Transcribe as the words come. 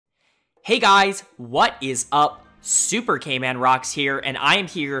Hey guys, what is up? SuperKmanrocks here, and I am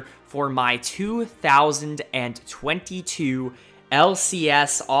here for my 2022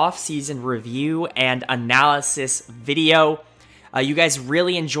 LCS off-season review and analysis video. You guys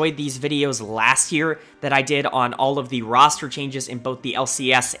really enjoyed these videos last year that I did on all of the roster changes in both the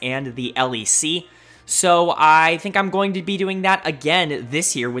LCS and the LEC. So I think I'm going to be doing that again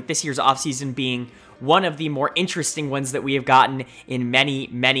this year, with this year's offseason being one of the more interesting ones that we have gotten in many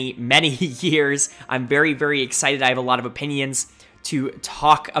years. I'm very, very excited. I have a lot of opinions to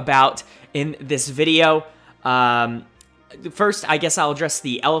talk about in this video. First, I guess I'll address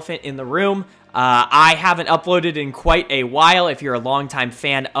the elephant in the room. I haven't uploaded in quite a while. If you're a longtime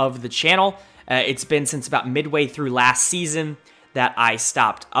fan of the channel, it's been since about midway through last season that I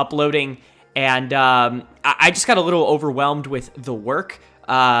stopped uploading. And I just got a little overwhelmed with the work.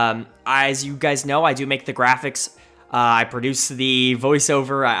 As you guys know, I do make the graphics, I produce the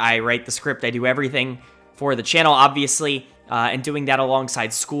voiceover, I write the script, I do everything for the channel, obviously, and doing that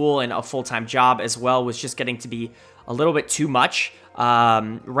alongside school and a full-time job as well was just getting to be a little bit too much.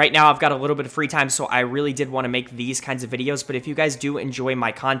 Right now I've got a little bit of free time, so I really did want to make these kinds of videos, but if you guys do enjoy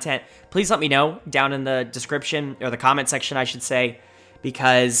my content, please let me know down in the description, or the comment section, I should say,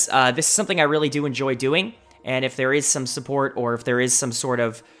 because this is something I really do enjoy doing. And if there is some support, or if there is some sort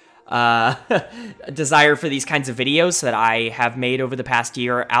of desire for these kinds of videos that I have made over the past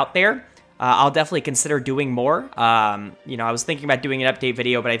year out there, I'll definitely consider doing more. You know, I was thinking about doing an update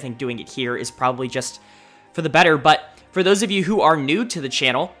video, but I think doing it here is probably just for the better. But for those of you who are new to the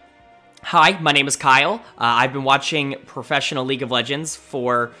channel, hi, my name is Kyle. I've been watching professional League of Legends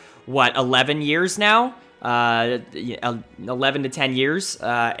for, what, 11 years now? 11 to 10 years,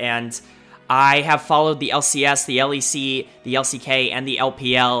 and I have followed the LCS, the LEC, the LCK, and the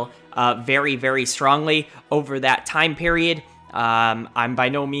LPL very, very strongly over that time period. I'm by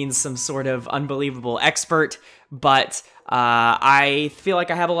no means some sort of unbelievable expert, but I feel like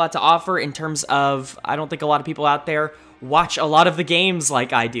I have a lot to offer in terms of, I don't think a lot of people out there watch a lot of the games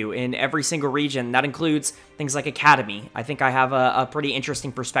like I do in every single region. That includes things like Academy. I think I have a pretty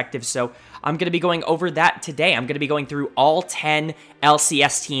interesting perspective, so I'm going to be going over that today. I'm going to be going through all 10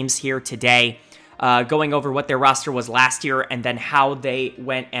 LCS teams here today, going over what their roster was last year and then how they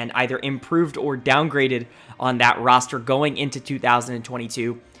went and either improved or downgraded on that roster going into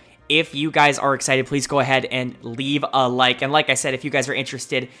 2022. If you guys are excited, please go ahead and leave a like. And like I said, if you guys are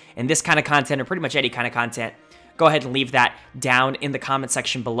interested in this kind of content, or pretty much any kind of content, go ahead and leave that down in the comment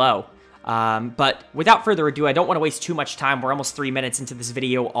section below. But without further ado, I don't want to waste too much time. We're almost 3 minutes into this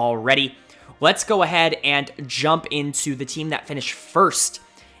video already. Let's go ahead and jump into the team that finished first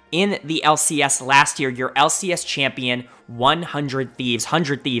in the LCS last year. Your LCS champion, 100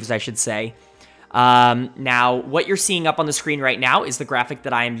 Thieves, I should say. Now, what you're seeing up on the screen right now is the graphic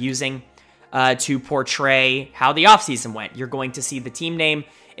that I am using to portray how the offseason went. You're going to see the team name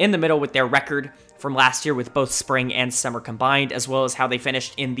in the middle with their record from last year with both spring and summer combined, as well as how they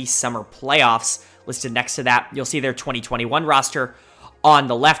finished in the summer playoffs. Listed next to that, you'll see their 2021 roster on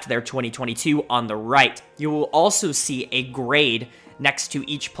the left, their 2022 on the right. You will also see a grade next to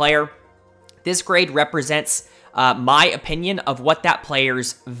each player. This grade represents my opinion of what that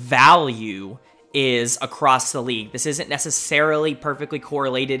player's value is across the league. This isn't necessarily perfectly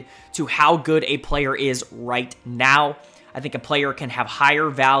correlated to how good a player is right now. I think a player can have higher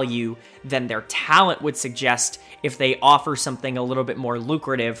value than their talent would suggest if they offer something a little bit more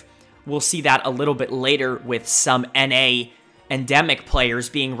lucrative. We'll see that a little bit later with some NA endemic players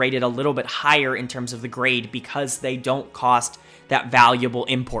being rated a little bit higher in terms of the grade because they don't cost that valuable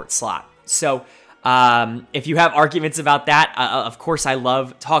import slot. So if you have arguments about that, of course I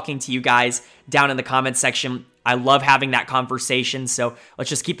love talking to you guys down in the comments section. I love having that conversation, so let's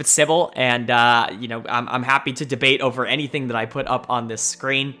just keep it civil, and you know, I'm happy to debate over anything that I put up on this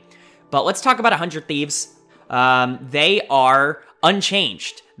screen. But let's talk about 100 Thieves. They are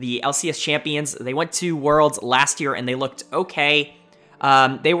unchanged. The LCS champions, they went to Worlds last year, and they looked okay.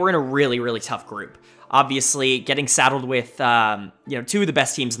 They were in a really, really tough group. Obviously, getting saddled with you know, two of the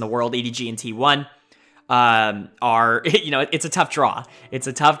best teams in the world, EDG and T1. Are, you know, it's a tough draw. It's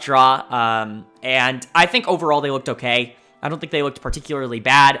a tough draw, and I think overall they looked okay. I don't think they looked particularly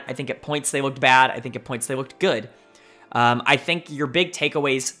bad. I think at points they looked bad. I think at points they looked good. I think your big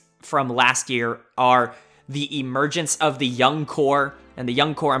takeaways from last year are the emergence of the young core, and the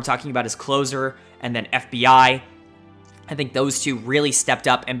young core I'm talking about is Closer and then FBI. I think those two really stepped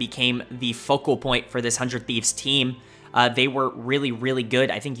up and became the focal point for this 100 Thieves team. They were really, really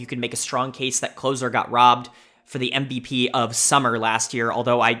good. I think you can make a strong case that Closer got robbed for the MVP of Summer last year,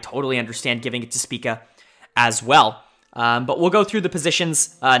 although I totally understand giving it to Spica as well. But we'll go through the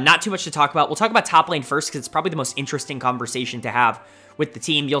positions. Not too much to talk about. We'll talk about top lane first because it's probably the most interesting conversation to have with the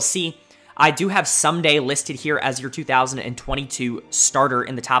team. You'll see I do have Someday listed here as your 2022 starter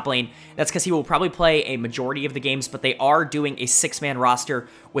in the top lane. That's because he will probably play a majority of the games, but they are doing a 6-man roster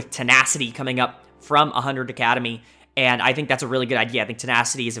with Tenacity coming up from 100 Academy. And I think that's a really good idea. I think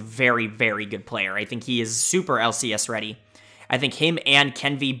Tenacity is a very, very good player. I think he is super LCS ready. I think him and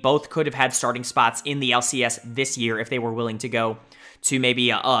Kenvi both could have had starting spots in the LCS this year if they were willing to go to maybe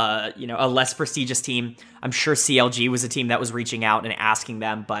a less prestigious team. I'm sure CLG was a team that was reaching out and asking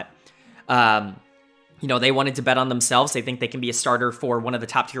them, but they wanted to bet on themselves. They think they can be a starter for one of the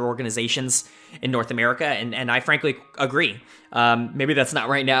top tier organizations in North America, and I frankly agree. Maybe that's not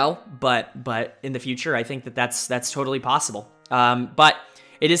right now, but in the future, I think that's totally possible. But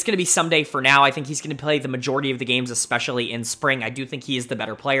it is going to be Someday for now. I think he's going to play the majority of the games, especially in spring. I do think he is the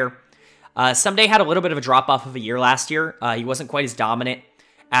better player. Someday had a little bit of a drop-off of a year last year. He wasn't quite as dominant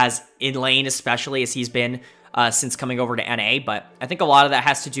as in lane, especially as he's been since coming over to NA, but I think a lot of that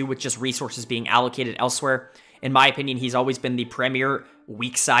has to do with just resources being allocated elsewhere. In my opinion, he's always been the premier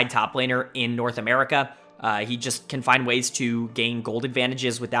weak side top laner in North America. He just can find ways to gain gold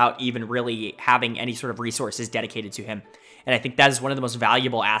advantages without even really having any sort of resources dedicated to him. And I think that is one of the most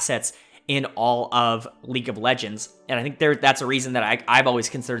valuable assets in all of League of Legends. And I think that's a reason that I've always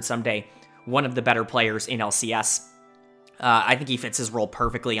considered Someday one of the better players in LCS. I think he fits his role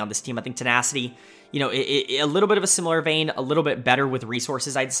perfectly on this team. I think Tenacity, a little bit of a similar vein, a little bit better with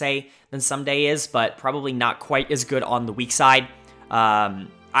resources, I'd say, than Someday is, but probably not quite as good on the weak side.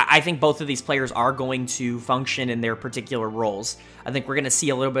 I think both of these players are going to function in their particular roles. I think we're going to see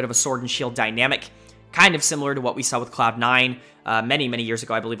a little bit of a sword and shield dynamic, kind of similar to what we saw with Cloud9 many, many years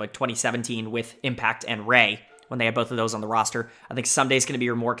ago, I believe like 2017 with Impact and Ray, when they had both of those on the roster. I think Someday's going to be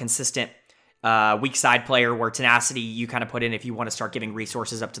your more consistent weak side player, where Tenacity you kind of put in if you want to start giving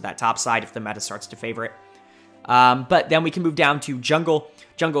resources up to that top side if the meta starts to favor it. But then we can move down to Jungle.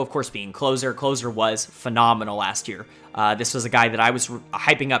 Jungle, of course, being Closer. Closer was phenomenal last year. This was a guy that I was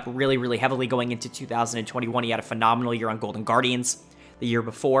hyping up really, really heavily going into 2021. He had a phenomenal year on Golden Guardians the year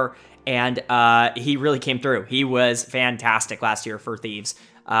before, and he really came through. He was fantastic last year for Thieves,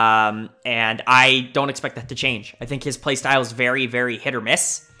 and I don't expect that to change. I think his playstyle is very, very hit or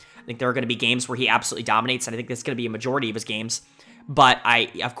miss. I think there are going to be games where he absolutely dominates, and I think that's going to be a majority of his games. But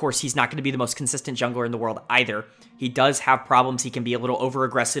of course, he's not going to be the most consistent jungler in the world either. He does have problems. He can be a little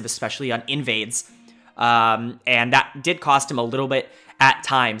over-aggressive, especially on invades. And that did cost him a little bit at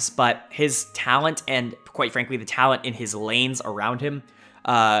times. But his talent and, quite frankly, the talent in his lanes around him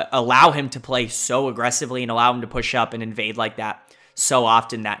allow him to play so aggressively and allow him to push up and invade like that so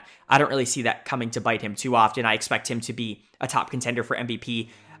often that I don't really see that coming to bite him too often. I expect him to be a top contender for MVP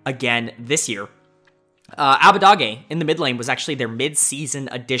again this year. Abadage in the mid lane was actually their mid-season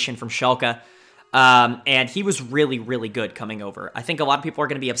addition from Schalke, and he was really, really good coming over. I think a lot of people are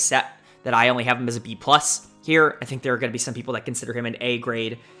going to be upset that I only have him as a B+ here. I think there are going to be some people that consider him an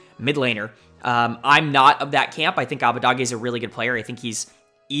A-grade mid laner. I'm not of that camp. I think Abadage is a really good player. I think he's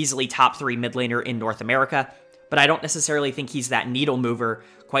easily top 3 mid laner in North America, but I don't necessarily think he's that needle mover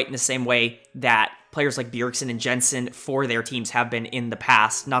quite in the same way that players like Bjergsen and Jensen for their teams have been in the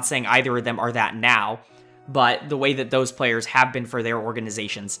past. Not saying either of them are that now, but the way that those players have been for their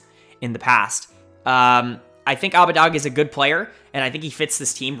organizations in the past. I think Abadage is a good player, and I think he fits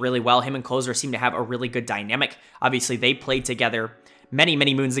this team really well. Him and Closer seem to have a really good dynamic. Obviously, they played together many,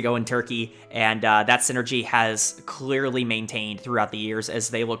 many moons ago in Turkey, and that synergy has clearly maintained throughout the years as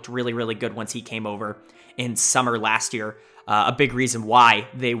they looked really, really good once he came over in summer last year. A big reason why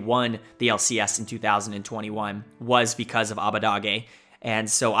they won the LCS in 2021 was because of Abadage. And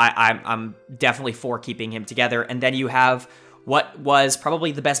so I'm definitely for keeping him together. And then you have what was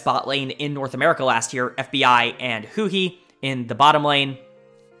probably the best bot lane in North America last year, FBI and Huhi in the bottom lane,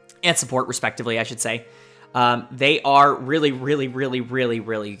 and support respectively, I should say. They are really, really, really, really,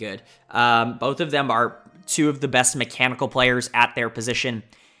 really good. Both of them are two of the best mechanical players at their position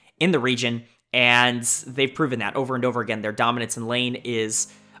in the region, and they've proven that over and over again. Their dominance in lane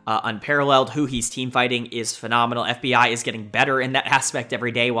is unparalleled. Huhi's team fighting is phenomenal. FBI is getting better in that aspect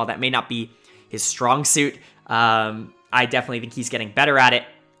every day. While that may not be his strong suit, I definitely think he's getting better at it.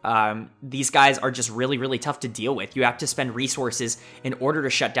 These guys are just really, really tough to deal with. You have to spend resources in order to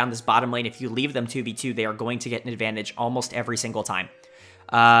shut down this bottom lane. If you leave them 2v2, they are going to get an advantage almost every single time.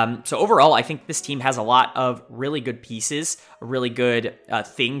 So overall, I think this team has a lot of really good pieces, really good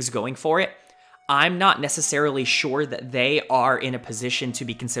things going for it. I'm not necessarily sure that they are in a position to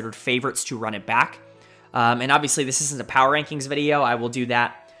be considered favorites to run it back. And obviously, this isn't a power rankings video. I will do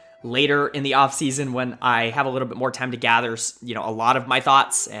that later in the offseason when I have a little bit more time to gather, a lot of my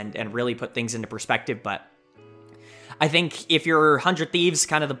thoughts and really put things into perspective. But I think if you're 100 Thieves,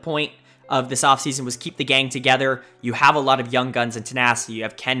 kind of the point of this offseason was keep the gang together. You have a lot of young guns in tenacity. You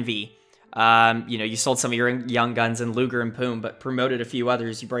have Kenvi. You sold some of your young guns in Luger and Poom, but promoted a few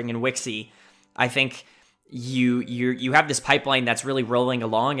others. You bring in Wixie. I think you have this pipeline that's really rolling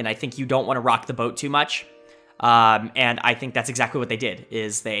along, and I think you don't want to rock the boat too much. And I think that's exactly what they did,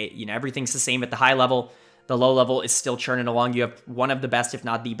 is everything's the same at the high level. The low level is still churning along. You have one of the best, if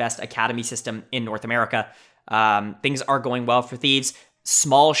not the best, academy system in North America. Things are going well for Thieves.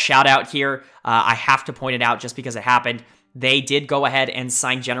 Small shout out here. I have to point it out just because it happened. They did go ahead and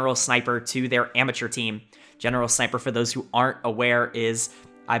sign General Sniper to their amateur team. General Sniper, for those who aren't aware, is,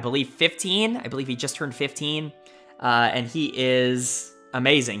 I believe, 15. I believe he just turned 15. And he is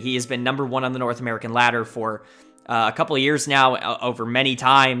amazing. He has been #1 on the North American ladder for a couple of years now, over many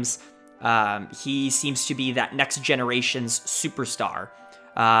times. He seems to be that next generation's superstar.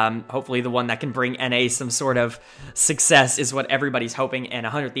 Hopefully the one that can bring NA some sort of success is what everybody's hoping, and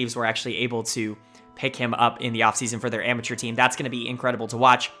 100 Thieves were actually able to pick him up in the offseason for their amateur team. That's going to be incredible to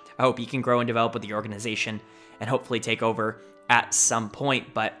watch. I hope he can grow and develop with the organization and hopefully take over at some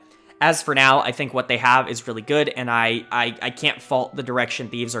point. But as for now, I think what they have is really good, and I can't fault the direction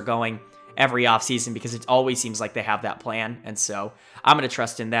Thieves are going every offseason because it always seems like they have that plan, and so I'm going to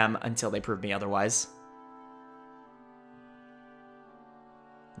trust in them until they prove me otherwise.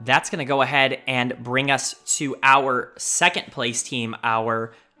 That's going to go ahead and bring us to our second place team,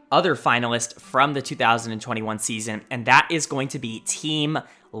 our other finalist from the 2021 season, and that is going to be Team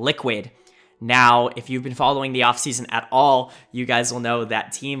Liquid. Now, if you've been following the offseason at all, you guys will know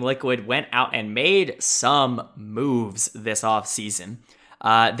that Team Liquid went out and made some moves this offseason.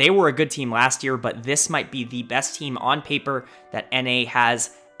 They were a good team last year, but this might be the best team on paper that NA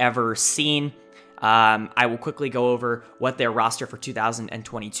has ever seen. I will quickly go over what their roster for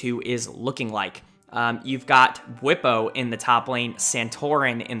 2022 is looking like. You've got Whippo in the top lane,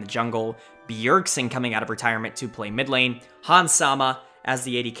 Santorin in the jungle, Bjergsen coming out of retirement to play mid lane, Hansama as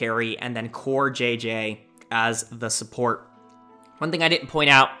the AD carry, and then Core JJ as the support. One thing I didn't point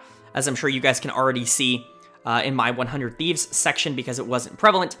out, as I'm sure you guys can already see in my 100 Thieves section because it wasn't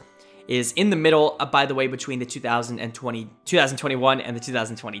prevalent, is in the middle, by the way, between the 2021 and the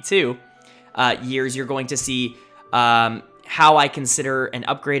 2022 years, you're going to see how I consider an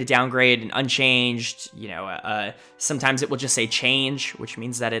upgrade, a downgrade, an unchanged. Sometimes it will just say change, which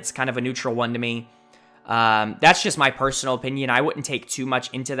means that it's kind of a neutral one to me. That's just my personal opinion. I wouldn't take too much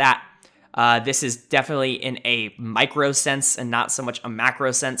into that. This is definitely in a micro sense and not so much a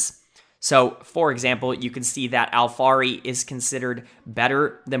macro sense. So, for example, you can see that Alphari is considered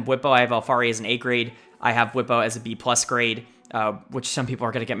better than Whippo. I have Alphari as an A grade. I have Whippo as a B+ grade. Which some people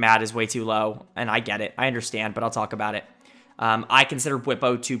are going to get mad is way too low, and I get it. I understand, but I'll talk about it. I consider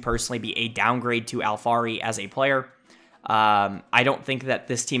Whippo to personally be a downgrade to Alphari as a player. I don't think that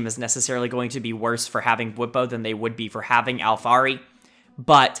this team is necessarily going to be worse for having Whippo than they would be for having Alphari,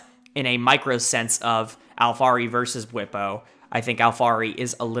 but in a micro sense of Alphari versus Whippo, I think Alphari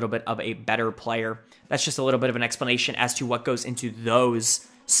is a little bit of a better player. That's just a little bit of an explanation as to what goes into those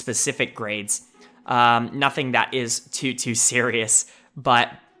specific grades. Nothing that is too serious,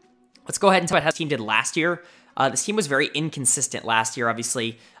 but let's go ahead and talk about how this team did last year. This team was very inconsistent last year,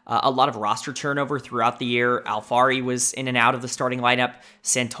 obviously. A lot of roster turnover throughout the year. Alphari was in and out of the starting lineup.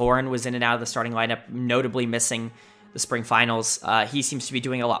 Santorin was in and out of the starting lineup, notably missing the spring finals. He seems to be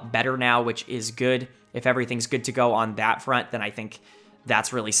doing a lot better now, which is good. If everything's good to go on that front, then I think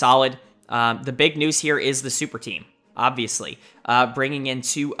that's really solid. The big news here is the super team. Obviously, bringing in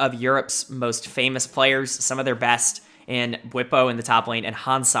two of Europe's most famous players, some of their best, in Whippo in the top lane and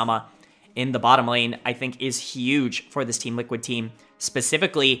Hansama in the bottom lane, I think is huge for this Team Liquid team,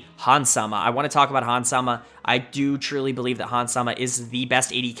 specifically Hansama. I want to talk about Hansama. I do truly believe that Hansama is the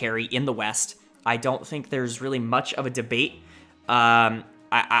best AD carry in the West. I don't think there's really much of a debate.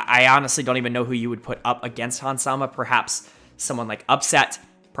 I honestly don't even know who you would put up against Hansama. Perhaps someone like Upset,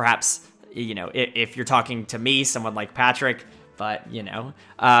 perhaps, if you're talking to me, someone like Patrick, but,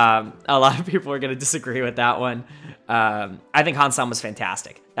 a lot of people are going to disagree with that one. I think Hansama was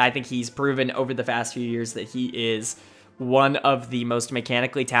fantastic. I think he's proven over the past few years that he is one of the most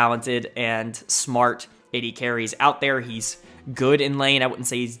mechanically talented and smart AD carries out there. He's good in lane. I wouldn't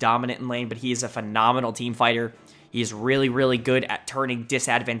say he's dominant in lane, but he is a phenomenal team fighter. He is really, really good at turning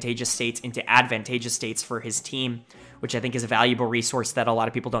disadvantageous states into advantageous states for his team, which I think is a valuable resource that a lot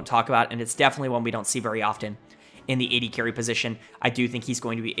of people don't talk about, and it's definitely one we don't see very often in the AD carry position. I do think he's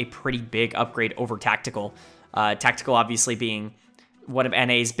going to be a pretty big upgrade over Tactical. Tactical obviously being, one of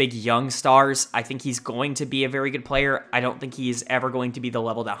NA's big young stars. I think he's going to be a very good player. I don't think he's ever going to be the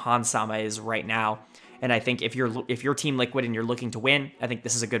level that Hansama is right now. And I think if you're Team Liquid and you're looking to win, I think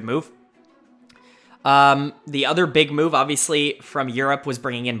this is a good move. The other big move, obviously, from Europe was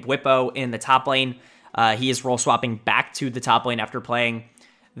bringing in Bwipo in the top lane. He is role swapping back to the top lane after playing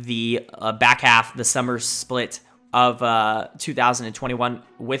the back half, the summer split of 2021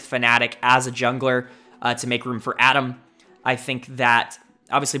 with Fnatic as a jungler to make room for Adam. I think that,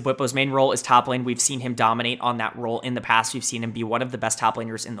 obviously, Bwipo's main role is top lane. We've seen him dominate on that role in the past. We've seen him be one of the best top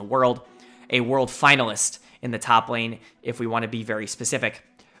laners in the world, a world finalist in the top lane, if we want to be very specific.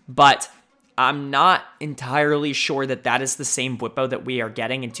 But I'm not entirely sure that that is the same Bwipo that we are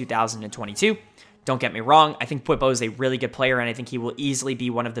getting in 2022. Don't get me wrong. I think Bwipo is a really good player, and I think he will easily be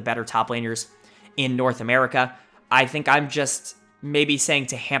one of the better top laners in North America. I think I'm just maybe saying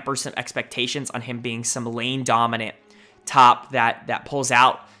to hamper some expectations on him being some lane dominant top that pulls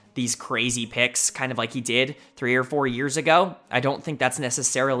out these crazy picks, kind of like he did 3 or 4 years ago. I don't think that's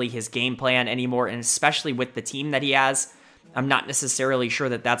necessarily his game plan anymore, and especially with the team that he has, I'm not necessarily sure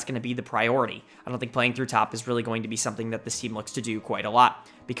that that's going to be the priority. I don't think playing through top is really going to be something that this team looks to do quite a lot,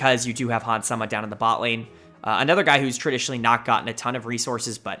 because you do have Hansama down in the bot lane. Another guy who's traditionally not gotten a ton of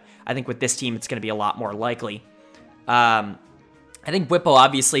resources, but I think with this team, it's going to be a lot more likely. I think Bwipo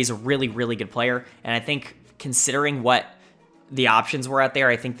obviously is a really, really good player, and I think considering what the options were out there,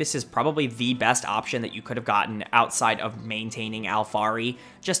 I think this is probably the best option that you could have gotten outside of maintaining Alphari,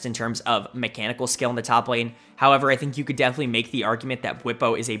 just in terms of mechanical skill in the top lane. However, I think you could definitely make the argument that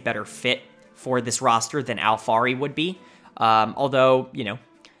Bwipo is a better fit for this roster than Alphari would be. Although, you know,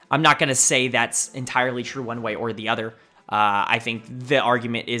 I'm not going to say that's entirely true one way or the other. I think the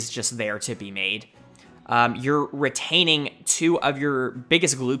argument is just there to be made. You're retaining 2 of your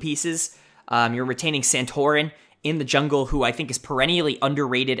biggest glue pieces. You're retaining Santorin in the jungle, who I think is perennially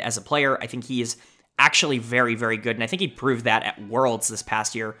underrated as a player. I think he is actually very, very good, and I think he proved that at Worlds this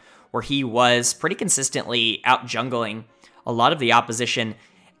past year, where he was pretty consistently out-jungling a lot of the opposition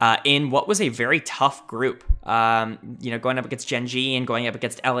in what was a very tough group. You know, going up against Gen G and going up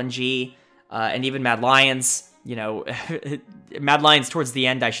against LNG, and even Mad Lions. You know, Mad Lions towards the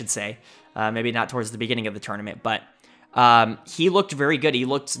end, I should say. Maybe not towards the beginning of the tournament, but he looked very good. He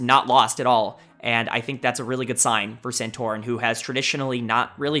looked not lost at all. And I think that's a really good sign for Santorin, who has traditionally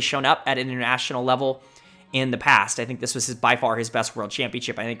not really shown up at an international level in the past. I think this was by far his best world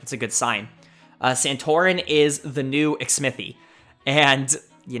championship. I think that's a good sign. Santorin is the new Xmithy. And,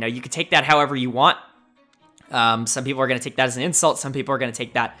 you know, you could take that however you want. Some people are going to take that as an insult. Some people are going to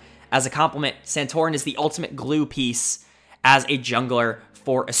take that as a compliment. Santorin is the ultimate glue piece as a jungler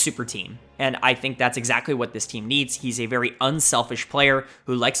for a super team. And I think that's exactly what this team needs. He's a very unselfish player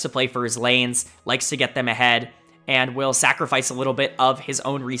who likes to play for his lanes, likes to get them ahead, and will sacrifice a little bit of his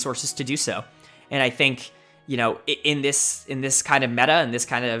own resources to do so. And I think, you know, in this kind of meta, in this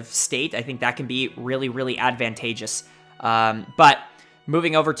kind of state, I think that can be really, really advantageous. But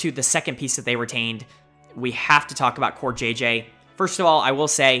moving over to the second piece that they retained, we have to talk about Core JJ. First of all, I will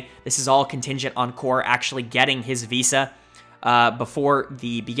say this is all contingent on Core actually getting his visa before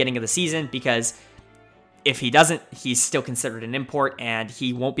the beginning of the season, because if he doesn't, he's still considered an import and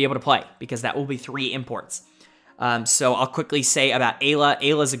he won't be able to play, because that will be 3 imports. So I'll quickly say about Ayla.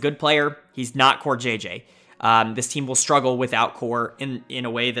 Ayla's a good player. He's not Core JJ. This team will struggle without Core in a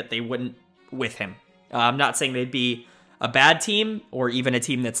way that they wouldn't with him. I'm not saying they'd be a bad team or even a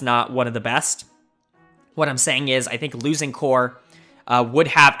team that's not one of the best. What I'm saying is I think losing Core would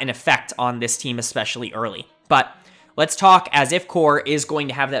have an effect on this team, especially early. But let's talk as if Core is going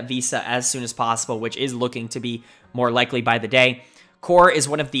to have that visa as soon as possible, which is looking to be more likely by the day. Core is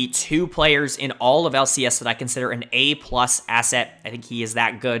one of the 2 players in all of LCS that I consider an A+ asset. I think he is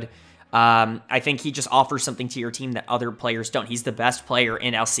that good. I think he just offers something to your team that other players don't. He's the best player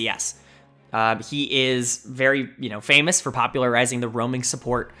in LCS. He is very, famous for popularizing the roaming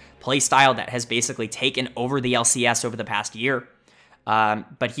support playstyle that has basically taken over the LCS over the past year.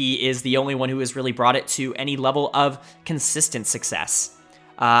 But he is the only one who has really brought it to any level of consistent success.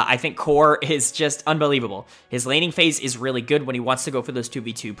 I think Core is just unbelievable. His laning phase is really good when he wants to go for those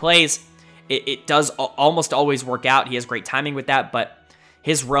 2v2 plays. It does almost always work out. He has great timing with that, but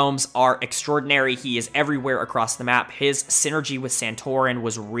his roams are extraordinary. He is everywhere across the map. His synergy with Santorin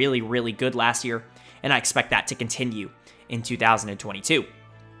was really, really good last year, and I expect that to continue in 2022.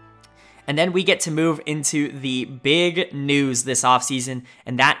 And then we get to move into the big news this offseason,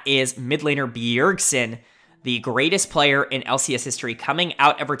 and that is mid laner Bjergsen, the greatest player in LCS history, coming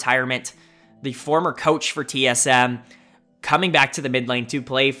out of retirement, the former coach for TSM, coming back to the mid lane to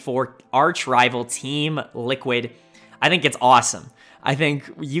play for arch rival Team Liquid. I think it's awesome. I think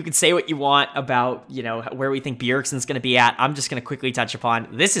you could say what you want about, where we think Bjergsen's going to be at. I'm just going to quickly touch upon,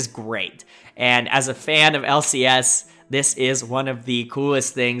 this is great. And as a fan of LCS, this is one of the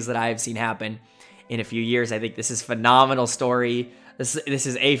coolest things that I've seen happen in a few years. I think this is a phenomenal story. This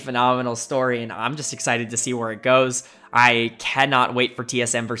is a phenomenal story, and I'm just excited to see where it goes. I cannot wait for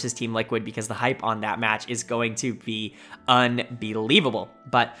TSM versus Team Liquid because the hype on that match is going to be unbelievable.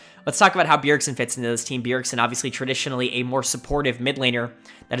 But let's talk about how Bjergsen fits into this team. Bjergsen, obviously traditionally a more supportive mid laner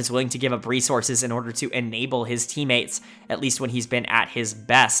that is willing to give up resources in order to enable his teammates, at least when he's been at his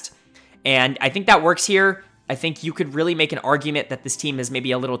best. And I think that works here. I think you could really make an argument that this team is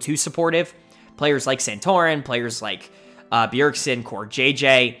maybe a little too supportive. Players like Santorin, players like Bjergsen, Core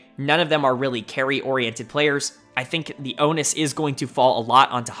JJ, none of them are really carry-oriented players. I think the onus is going to fall a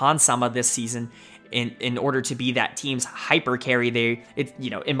lot onto Hansama this season in order to be that team's hyper carry.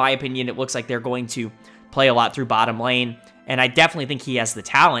 In my opinion, it looks like they're going to play a lot through bottom lane, and I definitely think he has the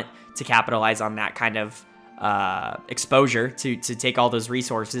talent to capitalize on that kind of exposure to take all those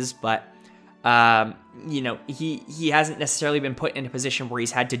resources, but he hasn't necessarily been put in a position where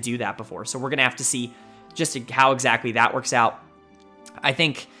he's had to do that before. So we're going to have to see just how exactly that works out. I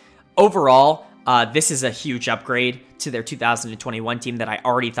think overall, this is a huge upgrade to their 2021 team that I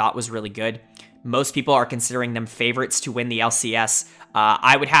already thought was really good. Most people are considering them favorites to win the LCS.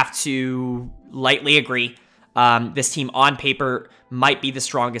 I would have to lightly agree. This team on paper might be the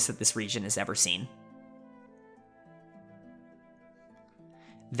strongest that this region has ever seen.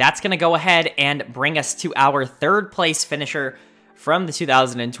 That's going to go ahead and bring us to our third place finisher from the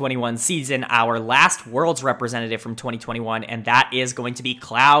 2021 season, our last Worlds representative from 2021, and that is going to be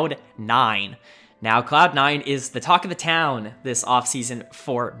Cloud9. Now, Cloud9 is the talk of the town this offseason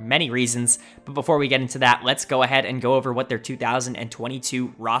for many reasons, but before we get into that, let's go ahead and go over what their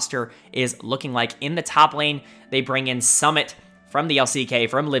 2022 roster is looking like. In the top lane, they bring in Summit from the LCK,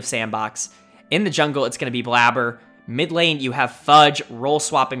 from Live Sandbox. In the jungle, it's going to be Blabber. Mid lane, you have Fudge role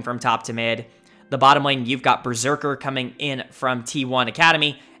swapping from top to mid. The bottom lane, you've got Berserker coming in from T1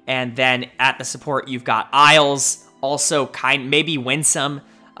 Academy. And then at the support, you've got Isles, also maybe Winsome,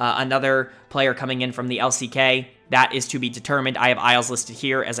 another player coming in from the LCK. That is to be determined. I have Isles listed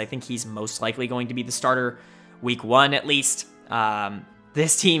here as I think he's most likely going to be the starter week 1 at least.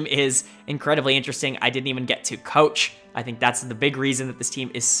 This team is incredibly interesting. I didn't even get to coach. I think that's the big reason that this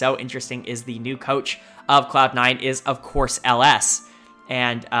team is so interesting is the new coach of Cloud9 is, of course, LS.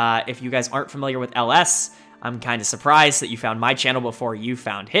 And if you guys aren't familiar with LS, I'm kind of surprised that you found my channel before you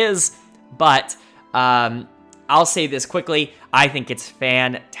found his. But I'll say this quickly. I think it's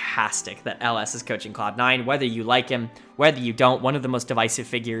fantastic that LS is coaching Cloud9. Whether you like him, whether you don't, one of the most divisive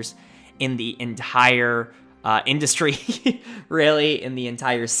figures in the entire industry, really, in the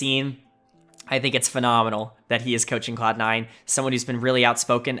entire scene. I think it's phenomenal that he is coaching Cloud9. Someone who's been really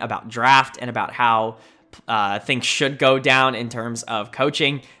outspoken about draft and about how things should go down in terms of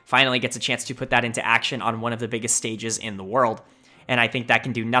coaching, finally gets a chance to put that into action on one of the biggest stages in the world. And I think that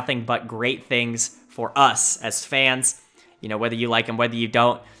can do nothing but great things for us as fans. Whether you like him, whether you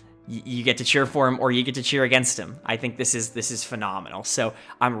don't, you get to cheer for him or you get to cheer against him. I think this is phenomenal. So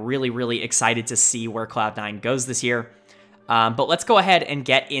I'm really, really excited to see where Cloud9 goes this year. But let's go ahead and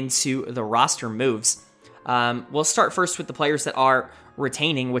get into the roster moves. We'll start first with the players that are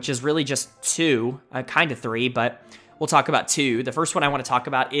retaining, which is really just 2, kind of 3, but we'll talk about 2. The first one I want to talk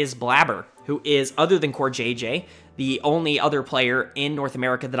about is Blabber, who is, other than Core JJ, the only other player in North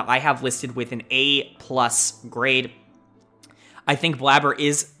America that I have listed with an A+ grade. I think Blabber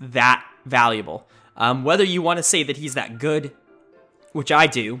is that valuable. Whether you want to say that he's that good, which I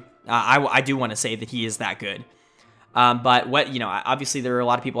do, I do want to say that he is that good. But obviously there are a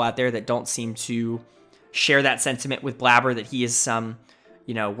lot of people out there that don't seem to share that sentiment with Blabber that he is some,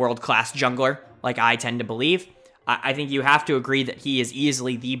 world-class jungler, like I tend to believe. I think you have to agree that he is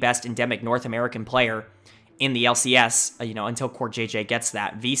easily the best endemic North American player in the LCS, until Core JJ gets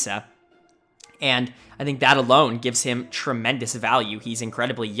that visa. And I think that alone gives him tremendous value. He's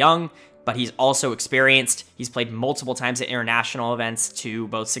incredibly young, but he's also experienced. He's played multiple times at international events to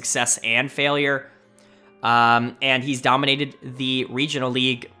both success and failure. And he's dominated the regional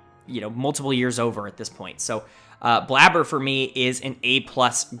league, multiple years over at this point. So Blabber for me is an A+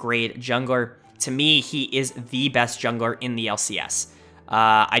 grade jungler. To me, he is the best jungler in the LCS.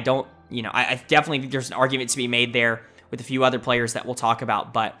 I definitely think there's an argument to be made there with a few other players that we'll talk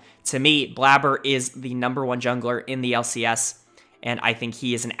about. But to me, Blabber is the #1 jungler in the LCS. And I think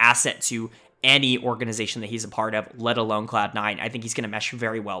he is an asset to any organization that he's a part of, let alone Cloud9. I think he's going to mesh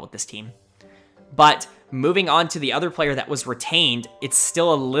very well with this team. But moving on to the other player that was retained, it's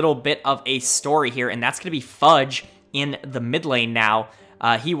still a little bit of a story here, and that's going to be Fudge in the mid lane now.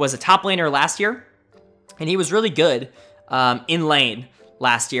 He was a top laner last year, and he was really good in lane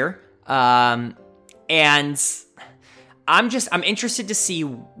last year. And I'm interested to see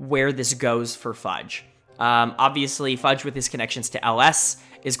where this goes for Fudge. Obviously, Fudge with his connections to LS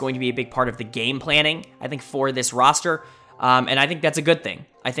is going to be a big part of the game planning, I think, for this roster. And I think that's a good thing.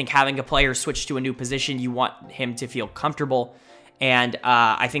 I think having a player switch to a new position, you want him to feel comfortable. And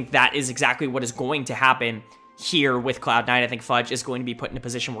I think that is exactly what is going to happen here with Cloud9. I think Fudge is going to be put in a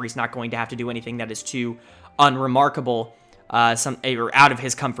position where he's not going to have to do anything that is too unremarkable, or out of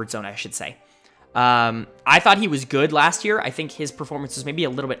his comfort zone, I should say. I thought he was good last year. I think his performance was maybe a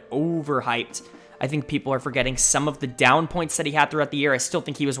little bit overhyped. I think people are forgetting some of the down points that he had throughout the year. I still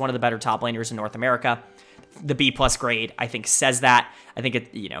think he was one of the better top laners in North America. The B+ grade, I think, says that. I think,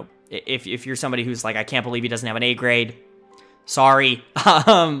 if you're somebody who's like, I can't believe he doesn't have an A grade, sorry.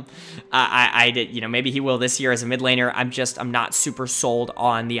 I did, maybe he will this year as a mid laner. I'm not super sold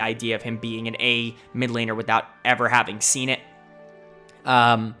on the idea of him being an A mid laner without ever having seen it.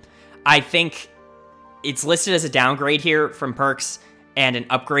 I think it's listed as a downgrade here from Perks and an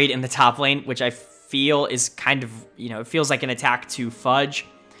upgrade in the top lane, which I feel is kind of, it feels like an attack to Fudge.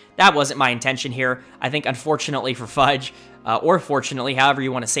 That wasn't my intention here. I think, unfortunately for Fudge, or fortunately, however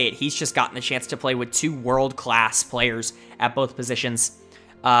you want to say it, he's just gotten the chance to play with two world-class players at both positions.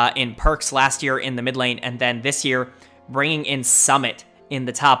 In Perks last year in the mid lane, and then this year bringing in SoloMid in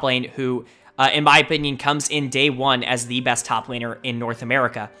the top lane, who, in my opinion, comes in day one as the best top laner in North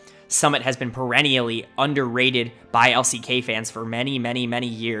America. SoloMid has been perennially underrated by LCK fans for many, many, many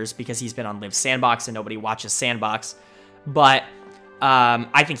years because he's been on Live Sandbox and nobody watches Sandbox. But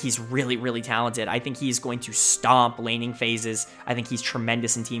I think he's really, really talented. I think he's going to stomp laning phases. I think he's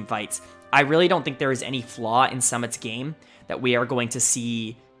tremendous in team fights. I really don't think there is any flaw in SoloMid's game that we are going to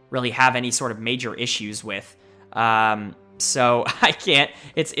see really have any sort of major issues with. So I can't,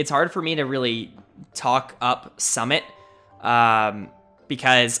 it's hard for me to really talk up SoloMid,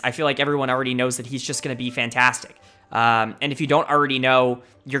 because I feel like everyone already knows that he's just going to be fantastic. And if you don't already know,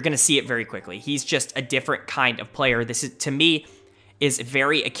 you're going to see it very quickly. He's just a different kind of player. This is, to me, is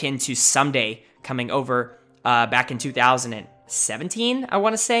very akin to Someday coming over back in 2017, I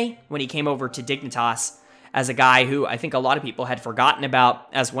want to say, when he came over to Dignitas as a guy who I think a lot of people had forgotten about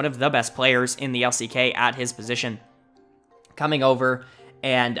as one of the best players in the LCK at his position. Coming over,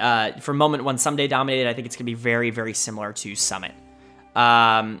 and from moment one Someday dominated, I think it's going to be very, very similar to SoloMid.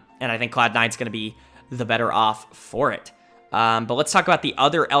 And I think Cloud9's going to be the better off for it. But let's talk about the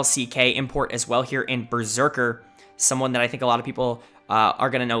other LCK import as well here in Berserker, someone that I think a lot of people are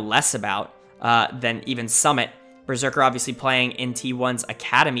going to know less about than even SoloMid. Berserker obviously playing in T1's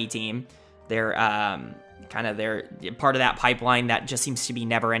Academy team. They're they're part of that pipeline that just seems to be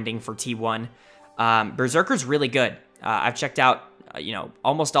never ending for T1. Berserker's really good. I've checked out,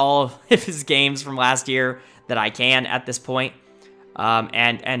 almost all of his games from last year that I can at this point.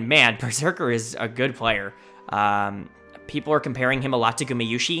 And man, Berserker is a good player. People are comparing him a lot to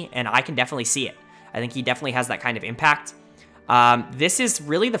Gumayushi, and I can definitely see it. I think he definitely has that kind of impact. This is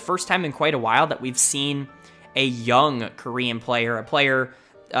really the first time in quite a while that we've seen a young Korean player, a player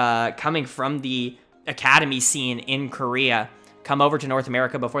coming from the academy scene in Korea, come over to North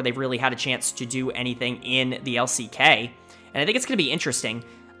America before they've really had a chance to do anything in the LCK. And I think it's going to be interesting.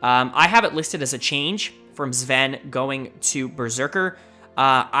 I have it listed as a change from Sven going to Berserker.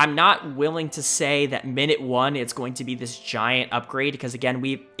 I'm not willing to say that minute one it's going to be this giant upgrade, because again,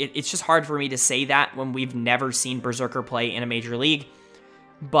 it's just hard for me to say that when we've never seen Berserker play in a major league.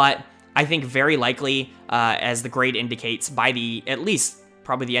 But I think very likely, as the grade indicates, by at least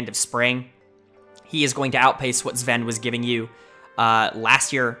probably the end of spring, he is going to outpace what Sven was giving you.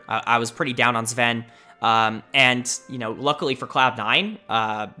 Last year, I was pretty down on Sven. And, luckily for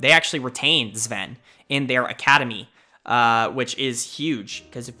Cloud9, they actually retained Sven in their academy, which is huge,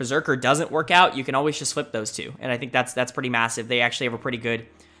 because if Berserker doesn't work out, you can always just flip those two. And I think that's pretty massive. They actually have a pretty good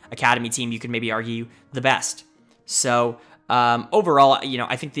academy team. You could maybe argue the best. So overall,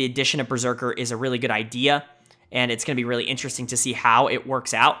 I think the addition of Berserker is a really good idea, and it's going to be really interesting to see how it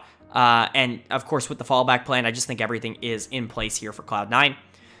works out. And of course, with the fallback plan, I just think everything is in place here for Cloud9.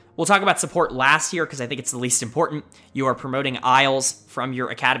 We'll talk about support last year, because I think it's the least important. You are promoting Isles from your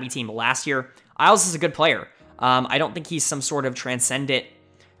academy team last year. Isles is a good player. I don't think he's some sort of transcendent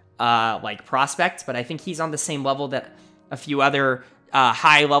prospect, but I think he's on the same level that a few other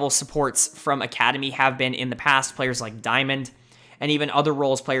high-level supports from academy have been in the past. Players like Diamond, and even other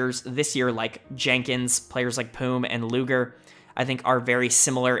roles players this year like Jenkins, players like Poom and Luger, I think are very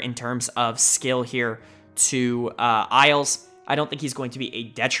similar in terms of skill here to Isles. I don't think he's going to be a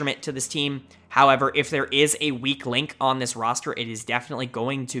detriment to this team. However, if there is a weak link on this roster, it is definitely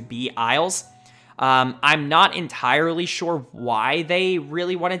going to be Isles. I'm not entirely sure why they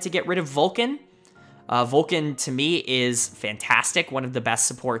really wanted to get rid of Vulcan. Vulcan, to me, is fantastic, one of the best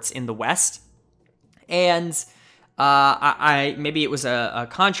supports in the West. And maybe it was a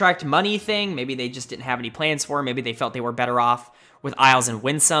contract money thing. Maybe they just didn't have any plans for him. Maybe they felt they were better off with Isles and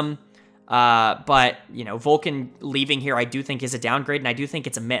Winsome. But, you know, Vulcan leaving here, I do think is a downgrade, and I do think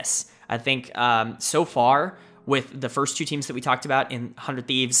it's a miss. I think so far, with the first two teams that we talked about in 100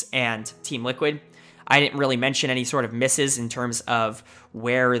 Thieves and Team Liquid, I didn't really mention any sort of misses in terms of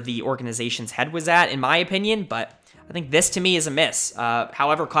where the organization's head was at, in my opinion, but I think this, to me, is a miss.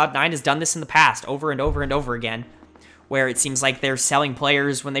 However, Cloud9 has done this in the past over and over and over again, where it seems like they're selling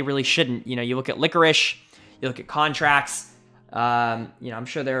players when they really shouldn't. You know, you look at Licorice, you look at contracts. You know, I'm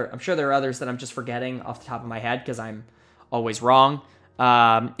sure there are others that I'm just forgetting off the top of my head because I'm always wrong.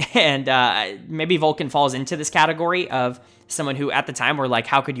 Maybe Vulcan falls into this category of someone who at the time we're like,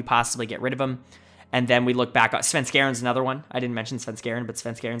 how could you possibly get rid of him? And then we look back. Svenskaren's another one. I didn't mention Svenskaren, but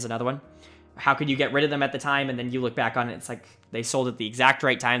Svenskaren's another one. How could you get rid of them at the time? And then you look back on it, it's like they sold at the exact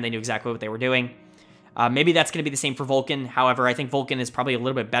right time. They knew exactly what they were doing. Maybe that's going to be the same for Vulcan. However, I think Vulcan is probably a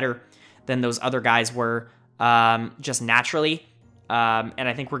little bit better than those other guys were just naturally. And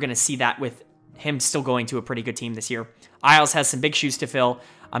I think we're going to see that with him still going to a pretty good team this year. Isles has some big shoes to fill.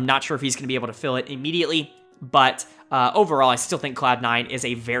 I'm not sure if he's going to be able to fill it immediately, but overall, I still think Cloud9 is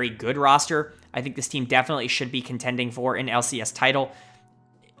a very good roster. I think this team definitely should be contending for an LCS title.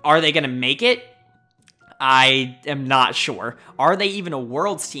 Are they going to make it? I am not sure. Are they even a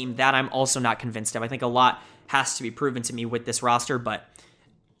Worlds team? That I'm also not convinced of. I think a lot has to be proven to me with this roster, but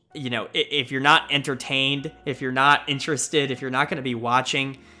you know, if you're not entertained, if you're not interested, if you're not going to be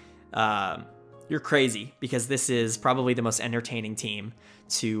watching, you're crazy, because this is probably the most entertaining team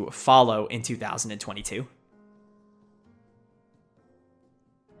to follow in 2022.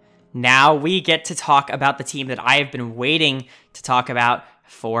 Now we get to talk about the team that I have been waiting to talk about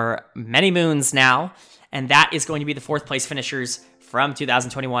for many moons now, and that is going to be the 4th place finishers from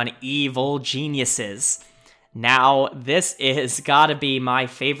 2021, Evil Geniuses. Now, this is gotta be my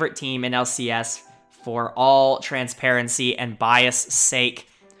favorite team in LCS for all transparency and bias sake.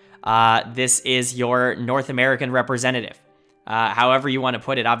 This is your North American representative. However you want to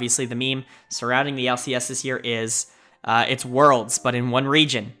put it. Obviously, the meme surrounding the LCS this year is it's Worlds, but in one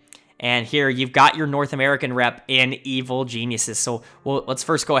region. And here you've got your North American rep in Evil Geniuses. So let's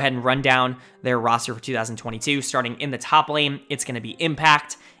first go ahead and run down their roster for 2022. Starting in the top lane, it's going to be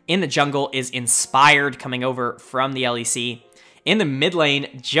Impact. In the jungle is Inspired, coming over from the LEC. In the mid lane,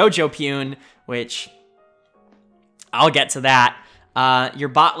 Jojo Pune, which I'll get to that. Your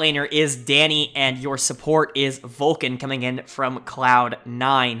bot laner is Danny, and your support is Vulcan, coming in from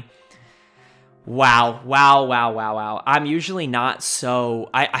Cloud9. Wow. I'm usually not so...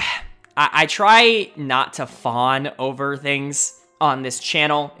 I try not to fawn over things on this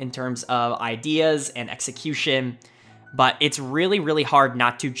channel in terms of ideas and execution, but it's really, really hard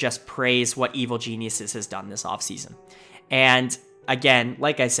not to just praise what Evil Geniuses has done this offseason. And again,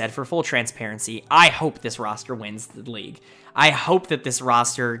 like I said, for full transparency, I hope this roster wins the league. I hope that this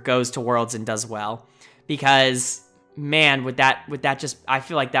roster goes to Worlds and does well, because man, would that just, I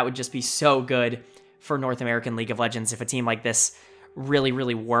feel like that would just be so good for North American League of Legends if a team like this really,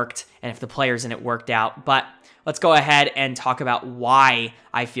 really worked, and if the players in it worked out. But let's go ahead and talk about why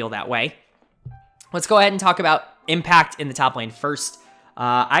I feel that way. Let's go ahead and talk about Impact in the top lane first.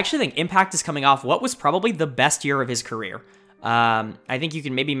 I actually think Impact is coming off what was probably the best year of his career. I think you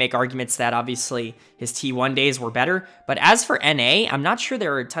can maybe make arguments that obviously his T1 days were better, but as for NA, I'm not sure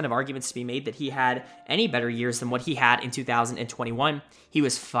there are a ton of arguments to be made that he had any better years than what he had in 2021. He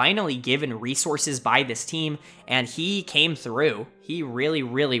was finally given resources by this team, and he came through. He really,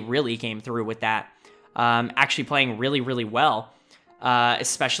 really, really came through with that. Actually playing really, really well,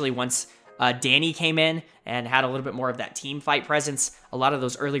 especially once Danny came in and had a little bit more of that team fight presence. A lot of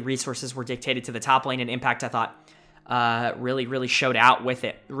those early resources were dictated to the top lane, and Impact, I thought, really, really showed out with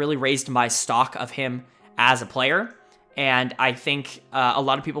it. Really raised my stock of him as a player. And I think a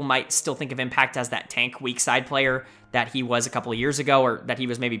lot of people might still think of Impact as that tank weak side player that he was a couple of years ago, or that he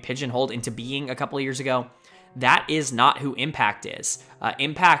was maybe pigeonholed into being a couple of years ago. That is not who Impact is.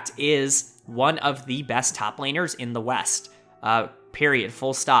 Impact is one of the best top laners in the West. Period.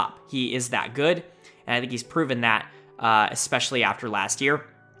 Full stop. He is that good. And I think he's proven that, especially after last year.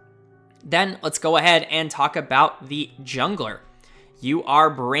 Then let's go ahead and talk about the jungler. You are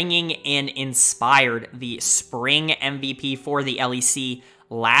bringing in Inspired, the spring MVP for the LEC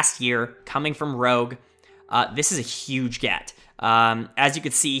last year, coming from Rogue. this is a huge get. As you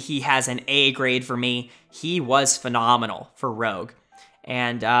can see, he has an A grade for me. He was phenomenal for Rogue.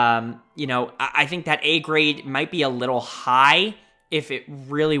 And, you know, I think that A grade might be a little high if it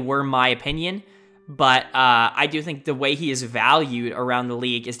really were my opinion. But I do think the way he is valued around the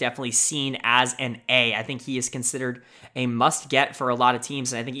league is definitely seen as an A. I think he is considered a must-get for a lot of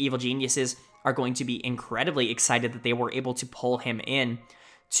teams. And I think Evil Geniuses are going to be incredibly excited that they were able to pull him in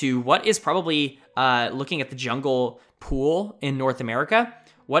to what is probably, looking at the jungle pool in North America,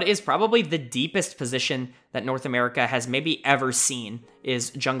 what is probably the deepest position that North America has maybe ever seen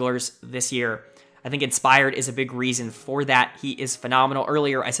is junglers this year. I think Inspired is a big reason for that. He is phenomenal.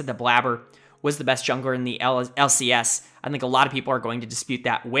 Earlier, I said that Blabber was the best jungler in the LCS. I think a lot of people are going to dispute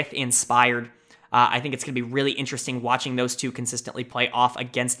that with Inspired. I think it's going to be really interesting watching those two consistently play off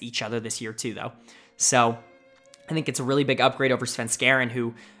against each other this year too, though. So I think it's a really big upgrade over Svenskeren,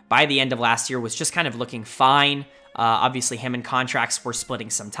 who by the end of last year was just kind of looking fine. Obviously, him and Contracts were splitting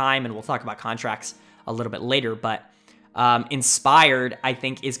some time, and we'll talk about Contracts a little bit later. But Inspired, I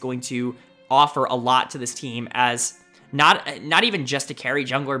think, is going to offer a lot to this team as not even just a carry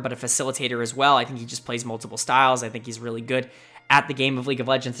jungler, but a facilitator as well. I think he just plays multiple styles. I think he's really good at the game of League of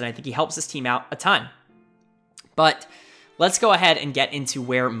Legends, and I think he helps this team out a ton. But let's go ahead and get into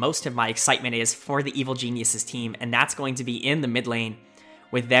where most of my excitement is for the Evil Geniuses team, and that's going to be in the mid lane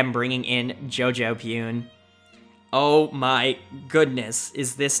with them bringing in Jojo Pyun. Oh my goodness,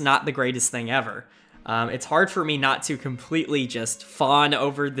 is this not the greatest thing ever? It's hard for me not to completely just fawn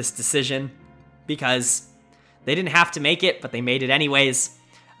over this decision because they didn't have to make it, but they made it anyways.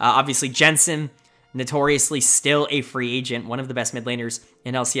 Obviously, Jensen, notoriously still a free agent, one of the best mid laners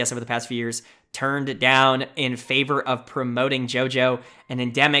in LCS over the past few years, turned it down in favor of promoting Jojo, an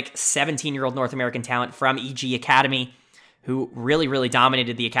endemic 17-year-old North American talent from EG Academy, who really, really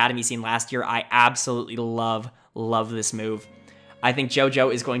dominated the Academy scene last year. I absolutely love this move. I think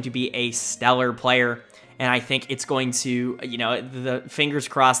Jojo is going to be a stellar player, and I think it's going to, you know, the fingers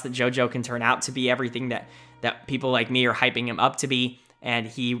crossed that Jojo can turn out to be everything that people like me are hyping him up to be, and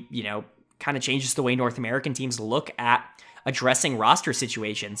he, you know, kind of changes the way North American teams look at addressing roster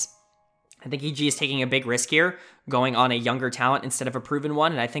situations. I think EG is taking a big risk here, going on a younger talent instead of a proven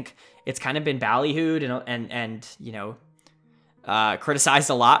one, and I think it's kind of been ballyhooed and you know, criticized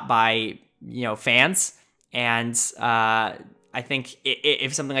a lot by, you know, fans. And I think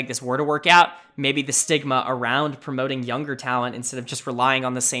if something like this were to work out, maybe the stigma around promoting younger talent instead of just relying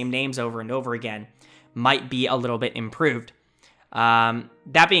on the same names over and over again might be a little bit improved.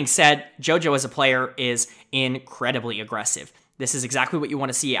 That being said, Jojo as a player is incredibly aggressive. This is exactly what you want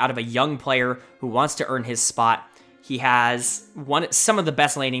to see out of a young player who wants to earn his spot. He has some of the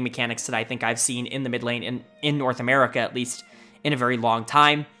best laning mechanics that I think I've seen in the mid lane in North America, at least in a very long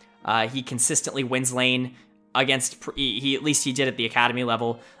time. He consistently wins lane against, at least he did at the Academy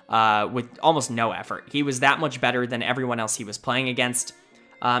level, with almost no effort. He was that much better than everyone else he was playing against.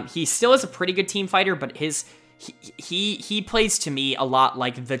 He still is a pretty good team fighter, but he plays to me a lot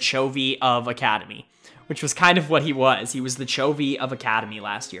like the Chovy of Academy, which was kind of what he was. He was the Chovy of Academy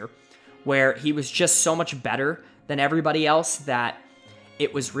last year, where he was just so much better than everybody else that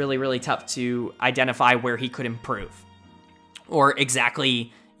it was really, really tough to identify where he could improve or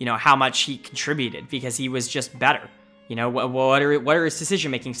exactly, you know, how much he contributed, because he was just better. You know, what are his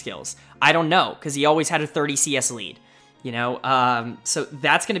decision-making skills? I don't know, because he always had a 30 CS lead. You know, so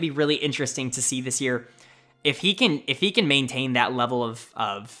that's going to be really interesting to see this year. If he can maintain that level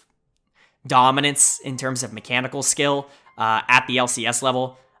of dominance in terms of mechanical skill at the LCS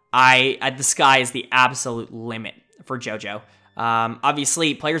level, the sky is the absolute limit for Jojo.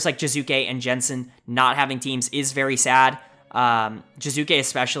 Obviously, players like Jizuke and Jensen not having teams is very sad. Jizuke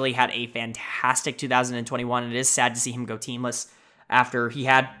especially had a fantastic 2021, and it is sad to see him go teamless after he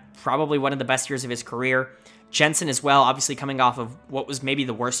had probably one of the best years of his career. Jensen as well, obviously coming off of what was maybe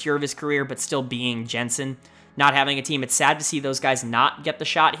the worst year of his career, but still being Jensen, not having a team. It's sad to see those guys not get the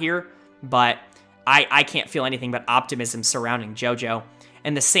shot here, but I can't feel anything but optimism surrounding Jojo.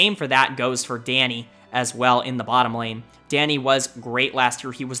 And the same for that goes for Danny as well in the bottom lane. Danny was great last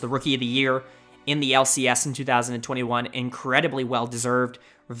year. He was the Rookie of the Year in the LCS in 2021. Incredibly well-deserved.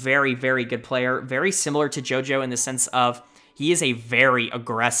 Very, very good player. Very similar to Jojo in the sense of he is a very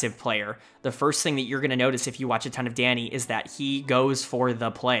aggressive player. The first thing that you're going to notice if you watch a ton of Danny is that he goes for the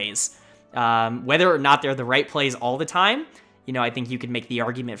plays. Whether or not they're the right plays all the time, you know, I think you could make the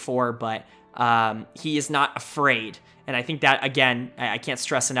argument for, but he is not afraid. And I think that, again, I can't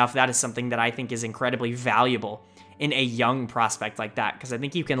stress enough, that is something that I think is incredibly valuable in a young prospect like that, because I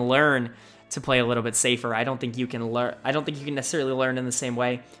think you can learn to play a little bit safer. I don't think you can learn. I don't think you can necessarily learn in the same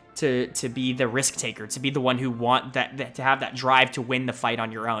way to be the risk taker, to be the one who to have that drive to win the fight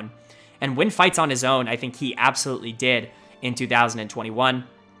on your own, and win fights on his own. I think he absolutely did in 2021.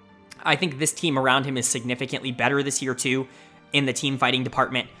 I think this team around him is significantly better this year too, in the team fighting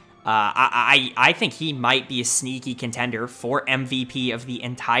department. I think he might be a sneaky contender for MVP of the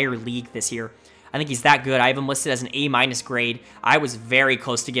entire league this year. I think he's that good. I have him listed as an A- grade. I was very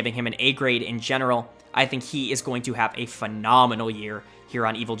close to giving him an A grade in general. I think he is going to have a phenomenal year here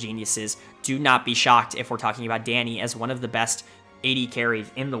on Evil Geniuses. Do not be shocked if we're talking about Danny as one of the best AD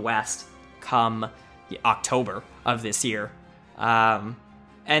carries in the West come October of this year. And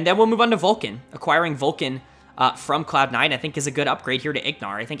then we'll move on to Vulcan. Acquiring Vulcan from Cloud9, I think, is a good upgrade here to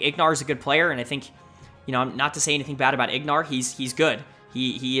Ignar. I think Ignar is a good player, and I think, not to say anything bad about Ignar, he's good.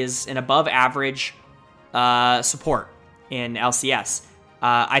 He is an above average support in LCS.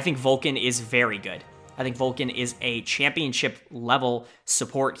 I think Vulcan is very good. I think Vulcan is a championship level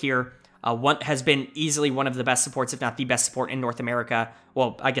support here. Has been easily one of the best supports, if not the best support in North America.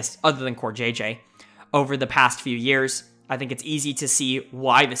 Well, I guess other than Core JJ over the past few years. I think it's easy to see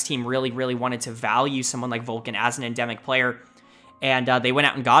why this team really, really wanted to value someone like Vulcan as an endemic player, and they went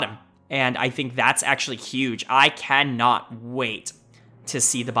out and got him. And I think that's actually huge. I cannot wait to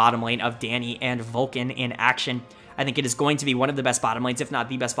see the bottom lane of Danny and Vulcan in action. I think it is going to be one of the best bottom lanes, if not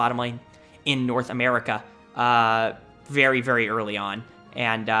the best bottom lane in North America, very, very early on.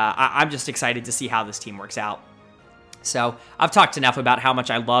 And I'm just excited to see how this team works out. So I've talked enough about how much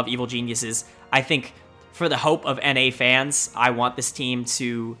I love Evil Geniuses. I think for the hope of NA fans, I want this team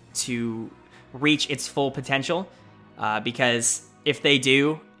to reach its full potential, because if they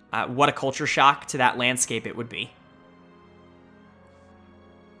do, what a culture shock to that landscape it would be.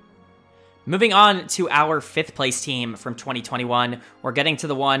 Moving on to our 5th place team from 2021, we're getting to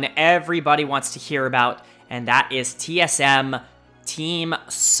the one everybody wants to hear about, and that is TSM, Team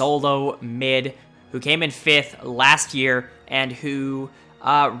SoloMid, who came in 5th last year and who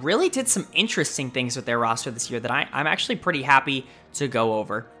really did some interesting things with their roster this year that I'm actually pretty happy to go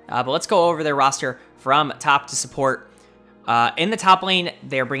over. But let's go over their roster from top to support. In the top lane,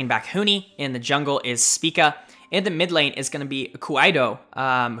 they're bringing back Huni. In the jungle is Spica. In the mid lane is going to be Kuaido,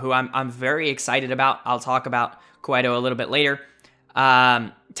 who I'm very excited about. I'll talk about Kuaido a little bit later.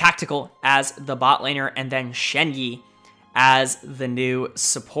 Tactical as the bot laner, and then Shenyi as the new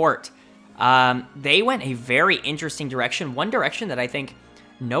support. They went a very interesting direction, one direction that I think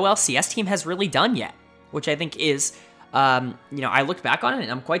no LCS team has really done yet, which I think is, I looked back on it and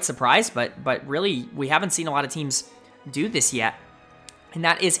I'm quite surprised, but really we haven't seen a lot of teams do this yet, and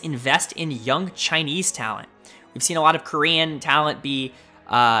that is invest in young Chinese talent. We've seen a lot of Korean talent be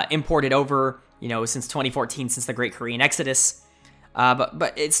imported over, since 2014, since the Great Korean Exodus,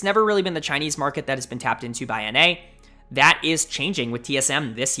 but it's never really been the Chinese market that has been tapped into by NA. That is changing with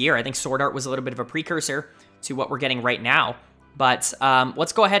TSM this year. I think Sword Art was a little bit of a precursor to what we're getting right now. But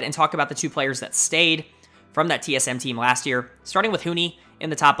let's go ahead and talk about the 2 players that stayed from that TSM team last year, starting with Huni in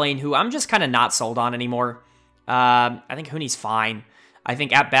the top lane, who I'm just kind of not sold on anymore. I think Huni's fine. I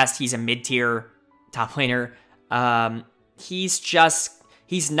think at best he's a mid-tier top laner.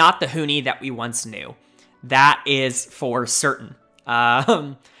 He's not the Huni that we once knew. That is for certain.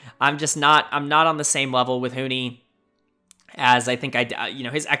 I'm not on the same level with Huni as I think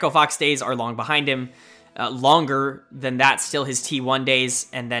his Echo Fox days are long behind him. Longer than that, still his T1 days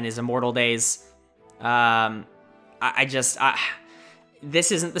and then his Immortal days.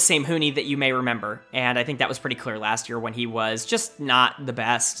 This isn't the same Huni that you may remember, and I think that was pretty clear last year when he was just not the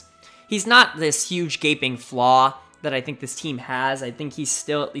best. He's not this huge gaping flaw that I think this team has. I think he's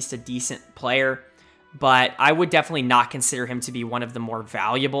still at least a decent player, but I would definitely not consider him to be one of the more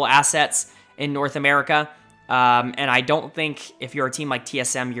valuable assets in North America. And I don't think if you're a team like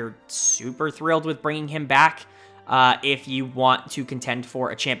TSM, you're super thrilled with bringing him back if you want to contend for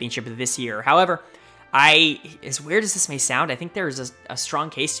a championship this year. However, as weird as this may sound, I think there's a strong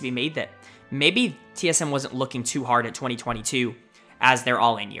case to be made that maybe TSM wasn't looking too hard at 2022 as their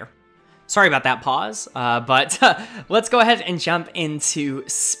all-in year. Sorry about that pause, but let's go ahead and jump into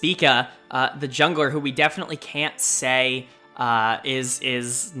Spica, the jungler, who we definitely can't say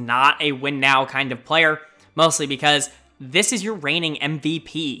is not a win-now kind of player, mostly because this is your reigning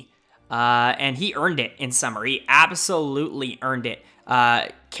MVP, and he earned it in summer. He absolutely earned it.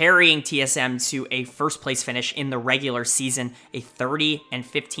 Carrying TSM to a first-place finish in the regular season, a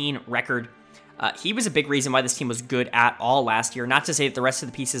 30-15 record. He was a big reason why this team was good at all last year. Not to say that the rest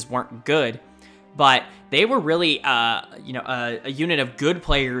of the pieces weren't good, but they were really, a unit of good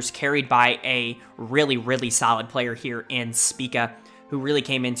players carried by a really, really solid player here in Spica, who really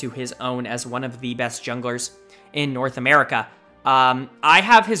came into his own as one of the best junglers in North America. I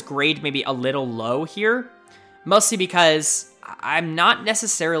have his grade maybe a little low here, mostly because I'm not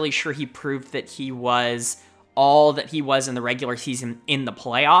necessarily sure he proved that he was all that he was in the regular season in the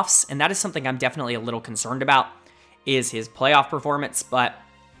playoffs, and that is something I'm definitely a little concerned about, is his playoff performance, but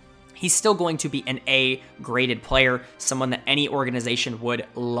he's still going to be an A-graded player, someone that any organization would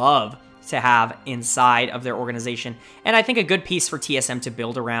love to have inside of their organization, and I think a good piece for TSM to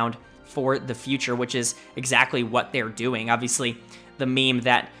build around for the future, which is exactly what they're doing. Obviously, the meme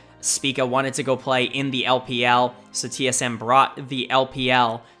that Spica wanted to go play in the LPL, so TSM brought the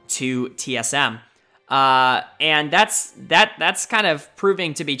LPL to TSM. And that's kind of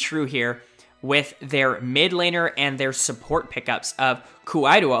proving to be true here with their mid laner and their support pickups of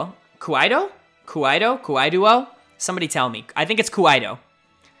Kuaiduo. Somebody tell me. I think it's Kuaido.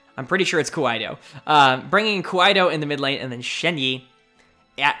 I'm pretty sure it's Kuaido. Bringing Kuaido in the mid lane and then Shenyi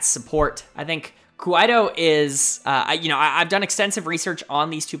at support. I think Kuaido is, I've done extensive research on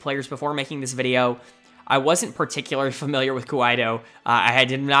these two players before making this video. I wasn't particularly familiar with Kuaido. I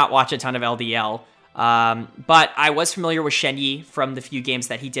did not watch a ton of LDL, but I was familiar with Shenyi from the few games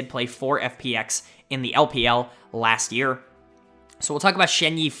that he did play for FPX in the LPL last year. So we'll talk about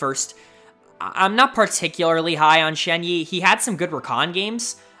Shenyi first. I'm not particularly high on Shenyi. He had some good recon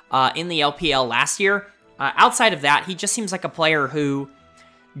games in the LPL last year. Outside of that, he just seems like a player who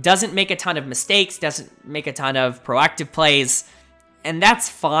doesn't make a ton of mistakes, doesn't make a ton of proactive plays, and that's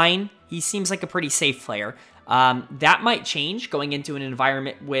fine. He seems like a pretty safe player. That might change going into an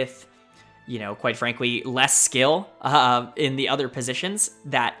environment with, quite frankly, less skill in the other positions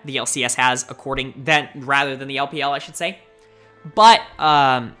that the LCS has rather than the LPL, I should say. But,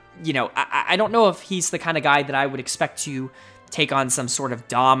 I don't know if he's the kind of guy that I would expect to take on some sort of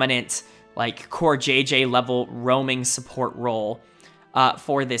dominant, like, core JJ level roaming support role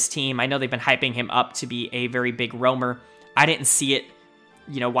for this team. I know they've been hyping him up to be a very big roamer. I didn't see it,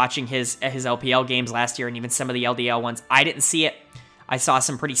 watching his LPL games last year and even some of the LDL ones. I didn't see it. I saw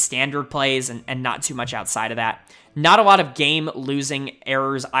some pretty standard plays and not too much outside of that. Not a lot of game-losing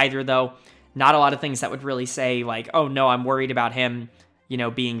errors either, though. Not a lot of things that would really say, like, oh, no, I'm worried about him,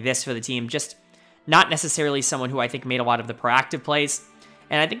 being this for the team. Just not necessarily someone who I think made a lot of the proactive plays.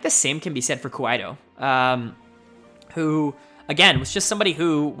 And I think the same can be said for Kuaido, who, again, was just somebody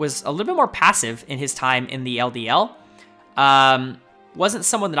who was a little bit more passive in his time in the LDL. Wasn't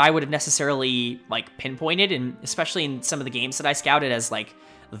someone that I would have necessarily, like, pinpointed, and especially in some of the games that I scouted as, like,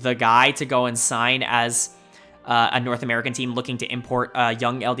 the guy to go and sign as a North American team looking to import a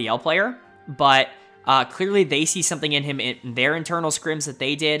young LDL player. But clearly they see something in him in their internal scrims that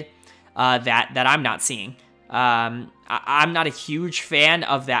they did that I'm not seeing. I'm not a huge fan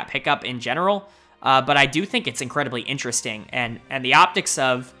of that pickup in general, but I do think it's incredibly interesting. And the optics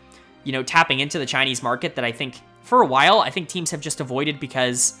of, tapping into the Chinese market that I think for a while, I think teams have just avoided,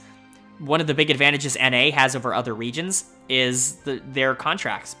 because one of the big advantages NA has over other regions is their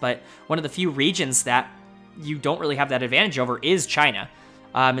contracts. But one of the few regions that you don't really have that advantage over is China.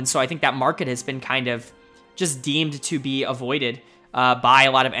 And so I think that market has been kind of just deemed to be avoided by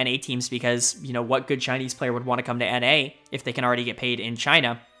a lot of NA teams, because, what good Chinese player would want to come to NA if they can already get paid in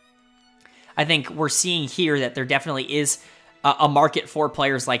China? I think we're seeing here that there definitely is a market for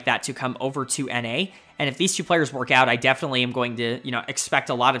players like that to come over to NA. And if these two players work out, I definitely am going to, expect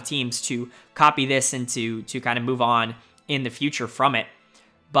a lot of teams to copy this and to kind of move on in the future from it.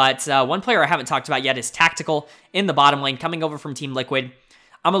 But one player I haven't talked about yet is Tactical in the bottom lane, coming over from Team Liquid.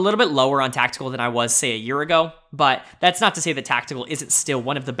 I'm a little bit lower on Tactical than I was, say, a year ago, but that's not to say that Tactical isn't still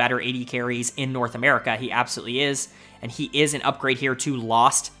one of the better AD carries in North America. He absolutely is, and he is an upgrade here to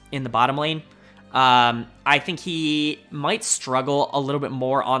Lost in the bottom lane. I think he might struggle a little bit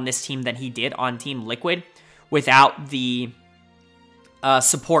more on this team than he did on Team Liquid without the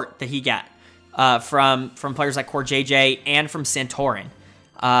support that he got from players like Core JJ and from Santorin.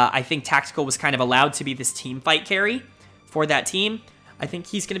 I think Tactical was kind of allowed to be this team fight carry for that team. I think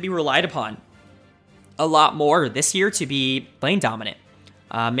he's going to be relied upon a lot more this year to be lane dominant.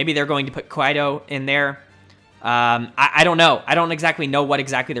 Maybe they're going to put Kuaido in there. I don't know. I don't exactly know what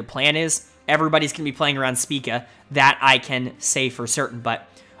exactly their plan is. Everybody's going to be playing around Spica. That I can say for certain. But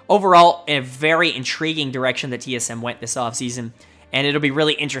overall, a very intriguing direction that TSM went this offseason. And it'll be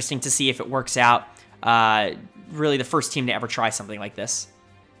really interesting to see if it works out. Really the first team to ever try something like this.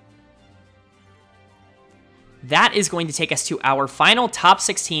 That is going to take us to our final top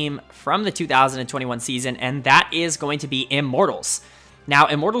 6 team from the 2021 season, and that is going to be Immortals. Now,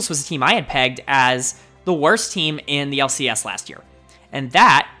 Immortals was a team I had pegged as the worst team in the LCS last year. And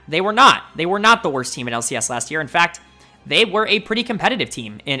that, they were not. They were not the worst team in LCS last year. In fact, they were a pretty competitive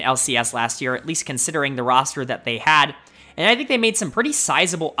team in LCS last year, at least considering the roster that they had. And I think they made some pretty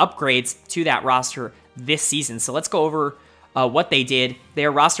sizable upgrades to that roster this season. So let's go over what they did.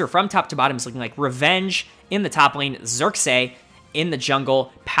 Their roster from top to bottom is looking like Revenge in the top lane, Xerxes in the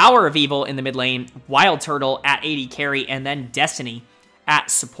jungle, Power of Evil in the mid lane, Wild Turtle at AD carry, and then Destiny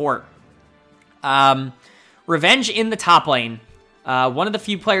at support. Revenge in the top lane. One of the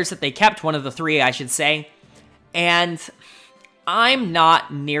few players that they kept, one of the three, I should say. And I'm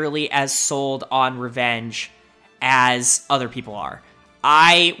not nearly as sold on Revenge as other people are.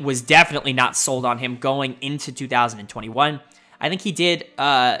 I was definitely not sold on him going into 2021. I think he did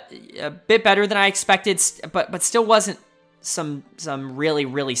a bit better than I expected, but still wasn't some really,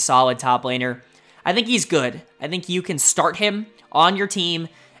 really solid top laner. I think he's good. I think you can start him on your team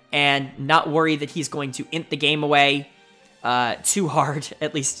and not worry that he's going to int the game away too hard,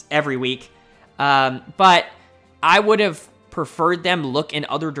 at least every week. But I would have preferred them look in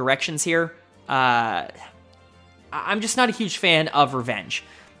other directions here. I'm just not a huge fan of Revenge.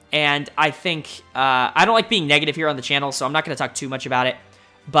 And I think, I don't like being negative here on the channel, so I'm not going to talk too much about it.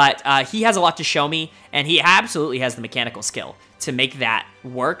 But he has a lot to show me, and he absolutely has the mechanical skill to make that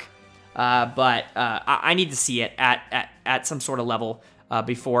work. But I need to see it at some sort of level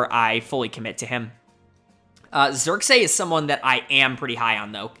before I fully commit to him. Xerxes is someone that I am pretty high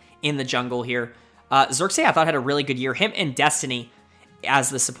on, though, in the jungle here. Xerxes, I thought, had a really good year. Him and Destiny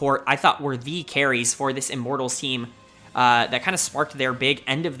as the support, I thought, were the carries for this Immortals team that kind of sparked their big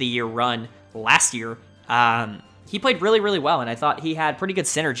end-of-the-year run last year. He played really, really well, and I thought he had pretty good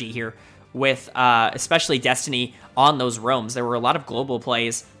synergy here with especially Destiny on those roams. There were a lot of global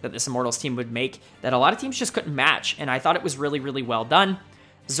plays that this Immortals team would make that a lot of teams just couldn't match, and I thought it was really, really well done.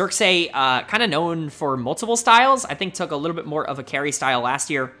 Xerxes, kind of known for multiple styles, I think took a little bit more of a carry style last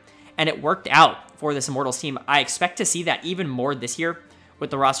year, and it worked out for this Immortals team. I expect to see that even more this year with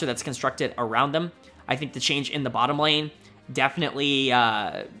the roster that's constructed around them. I think the change in the bottom lane definitely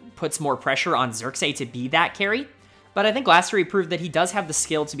puts more pressure on Xerxes to be that carry, but I think last year he proved that he does have the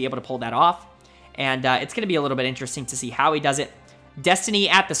skill to be able to pull that off, and it's going to be a little bit interesting to see how he does it. Destiny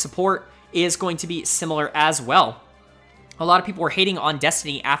at the support is going to be similar as well. A lot of people were hating on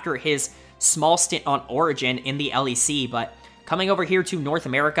Destiny after his small stint on Origin in the LEC, but coming over here to North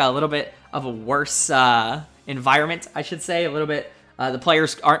America, a little bit of a worse environment, I should say. A little bit, the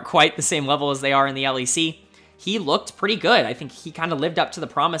players aren't quite the same level as they are in the LEC. He looked pretty good. I think he kind of lived up to the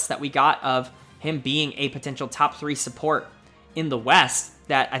promise that we got of him being a potential top 3 support in the West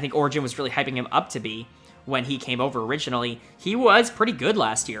that I think Origin was really hyping him up to be when he came over originally. He was pretty good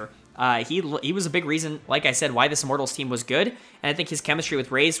last year. He was a big reason, like I said, why this Immortals team was good, and I think his chemistry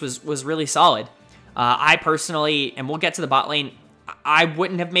with Raze was really solid. I personally, and we'll get to the bot lane, I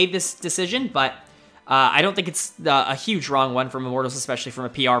wouldn't have made this decision, but I don't think it's a huge wrong one from Immortals, especially from a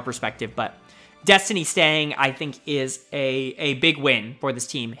PR perspective, but Destiny staying, I think, is a big win for this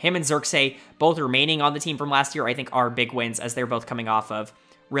team. Him and Xerxes, both remaining on the team from last year, I think are big wins as they're both coming off of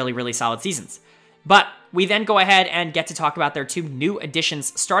really, really solid seasons. But we then go ahead and get to talk about their 2 new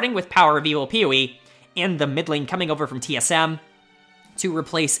additions, starting with Power of Evil PoE in the mid lane coming over from TSM to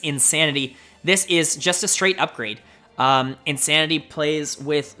replace Insanity. This is just a straight upgrade. Insanity plays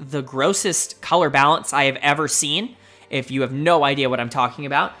with the grossest color balance I have ever seen. If you have no idea what I'm talking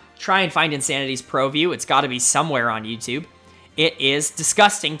about, try and find Insanity's pro view. It's got to be somewhere on YouTube. It is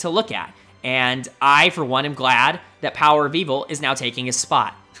disgusting to look at. And I, for one, am glad that Power of Evil is now taking his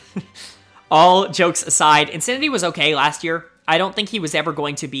spot. All jokes aside, Insanity was okay last year. I don't think he was ever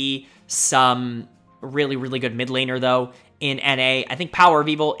going to be some really, really good mid laner, though, in NA. I think Power of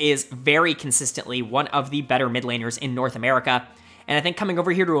Evil is very consistently one of the better mid laners in North America. And I think coming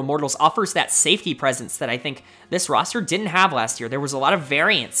over here to Immortals offers that safety presence that I think this roster didn't have last year. There was a lot of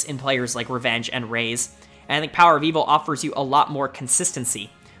variance in players like Revenge and Raze. And I think Power of Evil offers you a lot more consistency,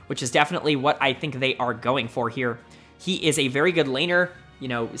 which is definitely what I think they are going for here. He is a very good laner. You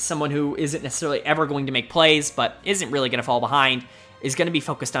know, someone who isn't necessarily ever going to make plays, but isn't really going to fall behind, is going to be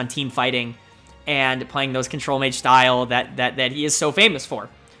focused on team fighting and playing those control mage style that he is so famous for.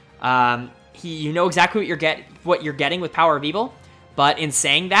 You know exactly what you're getting with Power of Evil, but in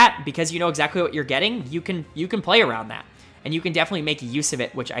saying that, because you know exactly what you're getting, you can play around that, and you can definitely make use of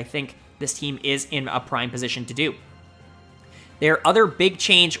it, which I think this team is in a prime position to do. Their other big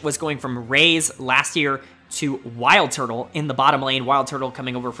change was going from Raze last year to Wild Turtle in the bottom lane. Wild Turtle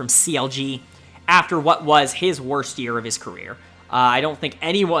coming over from CLG after what was his worst year of his career. I don't think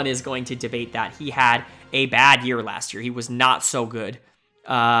anyone is going to debate that. He had a bad year last year. He was not so good.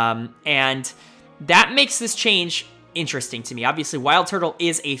 And that makes this change interesting to me. Obviously, Wild Turtle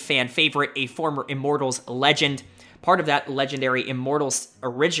is a fan favorite, a former Immortals legend, part of that legendary Immortals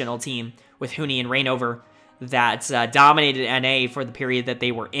original team with Huni and Reignover that dominated NA for the period that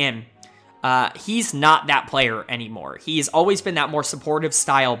they were in. He's not that player anymore. He's always been that more supportive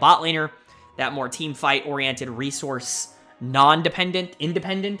style bot laner, that more team fight oriented, resource non-dependent,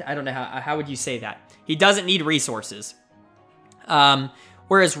 independent. I don't know how would you say that. He doesn't need resources.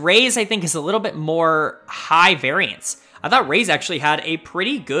 Whereas Raze, I think, is a little bit more high variance. I thought Raze actually had a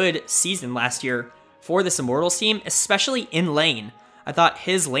pretty good season last year for this Immortals team, especially in lane. I thought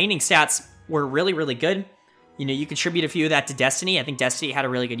his laning stats were really, really good. You know, you contribute a few of that to Destiny. I think Destiny had a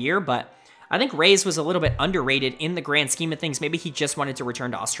really good year, but I think Raze was a little bit underrated in the grand scheme of things. Maybe he just wanted to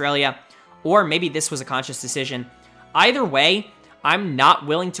return to Australia, or maybe this was a conscious decision. Either way, I'm not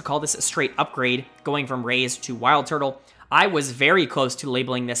willing to call this a straight upgrade going from Raze to Wild Turtle. I was very close to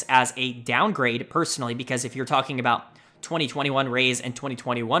labeling this as a downgrade personally, because if you're talking about 2021 Raze and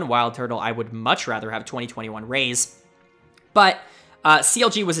 2021 Wild Turtle, I would much rather have 2021 Raze. But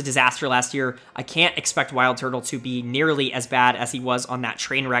CLG was a disaster last year. I can't expect Wild Turtle to be nearly as bad as he was on that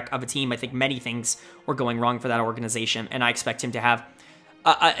train wreck of a team. I think many things were going wrong for that organization, and I expect him to have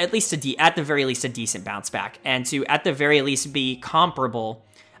at least at the very least a decent bounce back, and to at the very least be comparable,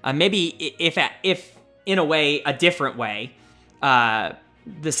 maybe if in a way a different way,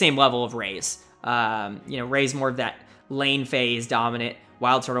 the same level of Raze. You know, Raze more of that lane phase dominant,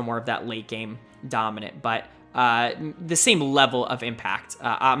 Wild Turtle more of that late game dominant, but the same level of impact.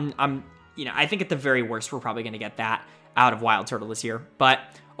 You know, I think at the very worst, we're probably going to get that out of Wild Turtle this year. But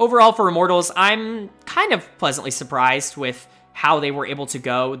overall for Immortals, I'm kind of pleasantly surprised with how they were able to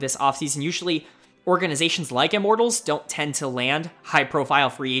go this offseason. Usually, organizations like Immortals don't tend to land high-profile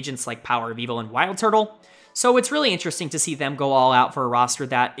free agents like Power of Evil and Wild Turtle. So it's really interesting to see them go all out for a roster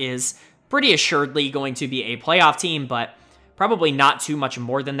that is pretty assuredly going to be a playoff team, but probably not too much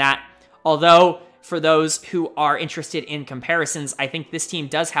more than that. Although, for those who are interested in comparisons, I think this team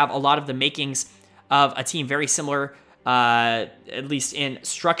does have a lot of the makings of a team very similar, at least in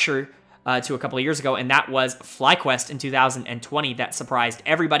structure, to a couple of years ago, and that was FlyQuest in 2020 that surprised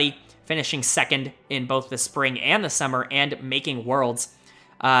everybody, finishing second in both the spring and the summer and making Worlds.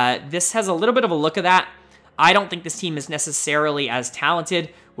 This has a little bit of a look of that. I don't think this team is necessarily as talented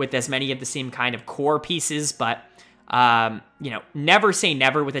with as many of the same kind of core pieces, but you know, never say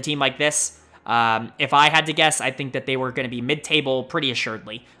never with a team like this. If I had to guess, I think that they were going to be mid-table pretty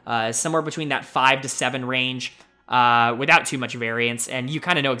assuredly, somewhere between that 5 to 7 range, without too much variance, and you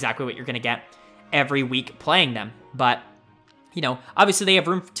kind of know exactly what you're going to get every week playing them. But, you know, obviously they have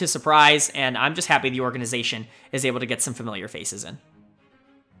room to surprise, and I'm just happy the organization is able to get some familiar faces in.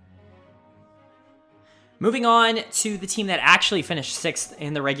 Moving on to the team that actually finished 6th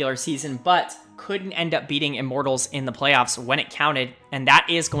in the regular season, but couldn't end up beating Immortals in the playoffs when it counted, and that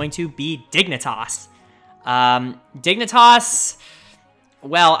is going to be Dignitas. Dignitas...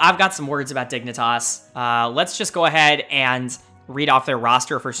 Well, I've got some words about Dignitas. Let's just go ahead and read off their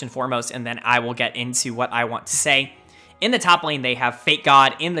roster first and foremost, and then I will get into what I want to say. In the top lane, they have Fate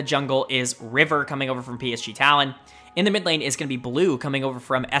God. In the jungle is River coming over from PSG Talon. In the mid lane is going to be Blue coming over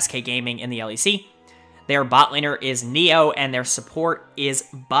from SK Gaming in the LEC. Their bot laner is Neo, and their support is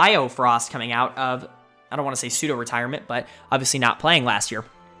Biofrost coming out of, I don't want to say pseudo-retirement, but obviously not playing last year.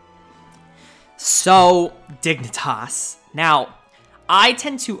 So, Dignitas. Now, I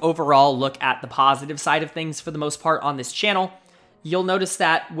tend to overall look at the positive side of things for the most part on this channel. You'll notice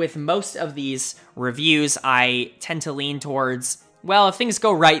that with most of these reviews, I tend to lean towards, well, if things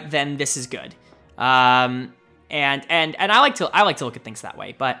go right, then this is good. And I like to look at things that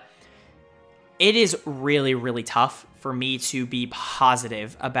way, but it is really, really tough for me to be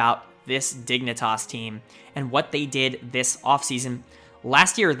positive about this Dignitas team and what they did this offseason.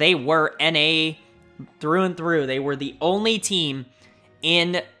 Last year, they were NA through and through. They were the only team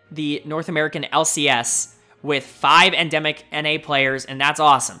in the North American LCS with 5 endemic NA players, and that's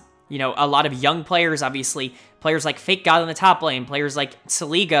awesome. You know, a lot of young players, obviously. Players like Fake God in the top lane, players like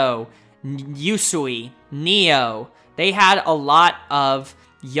Saligo, Yusui, Neo. They had a lot of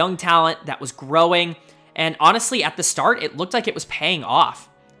young talent that was growing, and honestly, at the start, it looked like it was paying off.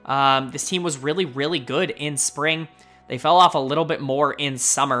 This team was really, really good in spring. They fell off a little bit more in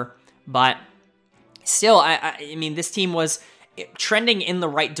summer, but still, I mean, this team was trending in the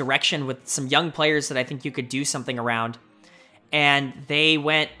right direction with some young players that I think you could do something around. And they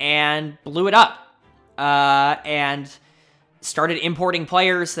went and blew it up and started importing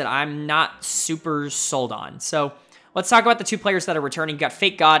players that I'm not super sold on. So let's talk about the 2 players that are returning. You got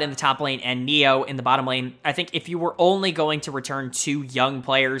Fake God in the top lane and Neo in the bottom lane. I think if you were only going to return 2 young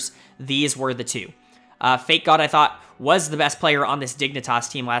players, these were the 2. Fake God, I thought, was the best player on this Dignitas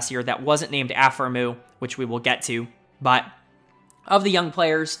team last year that wasn't named Aframu, which we will get to. But of the young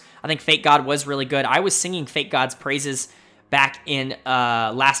players, I think Fake God was really good. I was singing Fake God's praises back in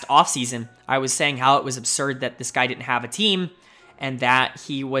last offseason. I was saying how it was absurd that this guy didn't have a team and that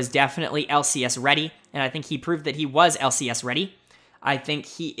he was definitely LCS ready. And I think he proved that he was LCS ready. I think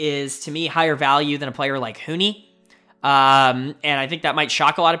he is, to me, higher value than a player like Huni. And I think that might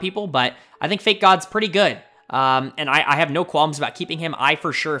shock a lot of people, but I think Fake God's pretty good. And I have no qualms about keeping him. I,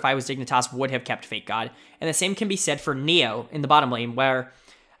 for sure, if I was Dignitas, would have kept Fake God. And the same can be said for Neo in the bottom lane, where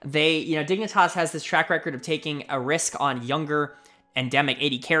Dignitas has this track record of taking a risk on younger endemic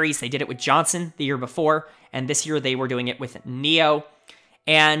AD carries. They did it with Johnson the year before, and this year they were doing it with Neo.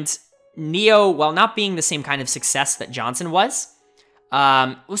 And Neo, while not being the same kind of success that Johnson was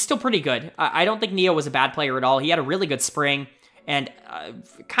still pretty good. I don't think Neo was a bad player at all. He had a really good spring and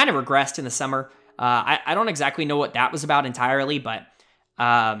kind of regressed in the summer. I don't exactly know what that was about entirely, but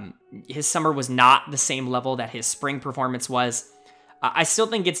his summer was not the same level that his spring performance was. I still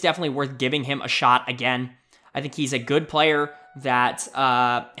think it's definitely worth giving him a shot again. I think he's a good player that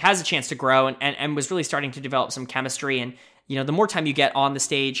has a chance to grow and was really starting to develop some chemistry. And, the more time you get on the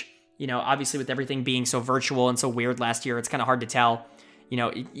stage, obviously with everything being so virtual and so weird last year, it's kind of hard to tell.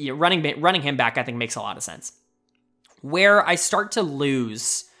 Running him back, I think, makes a lot of sense. Where I start to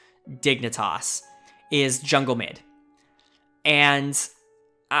lose Dignitas is jungle mid. And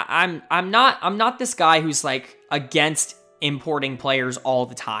I'm not this guy who's like against importing players all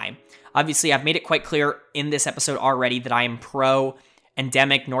the time. Obviously, I've made it quite clear in this episode already that I am pro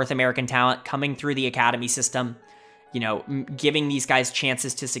endemic North American talent coming through the academy system, giving these guys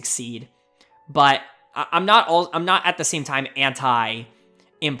chances to succeed. But I'm not at the same time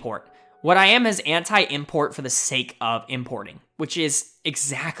anti-import. What I am is anti-import for the sake of importing, which is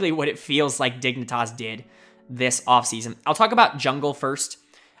exactly what it feels like Dignitas did this offseason. I'll talk about jungle first.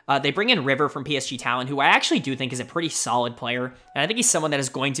 They bring in River from PSG Talon, who I actually do think is a pretty solid player, and I think he's someone that is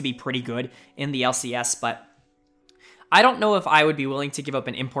going to be pretty good in the LCS, but I don't know if I would be willing to give up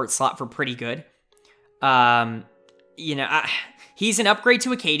an import slot for pretty good. He's an upgrade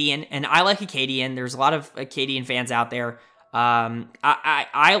to Acadian, and I like Acadian. There's a lot of Acadian fans out there.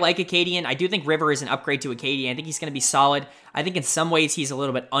 I like Acadian. I do think River is an upgrade to Acadian. I think he's going to be solid. I think in some ways he's a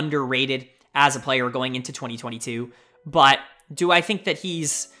little bit underrated as a player going into 2022, but do I think that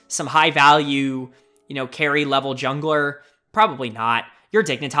he's some high value, carry level jungler? Probably not. You're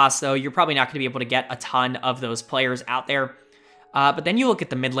Dignitas, though. You're probably not going to be able to get a ton of those players out there. But then you look at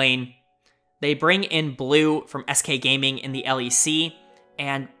the mid lane. They bring in Blue from SK Gaming in the LEC.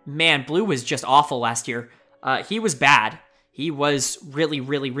 And man, Blue was just awful last year. He was bad. He was really,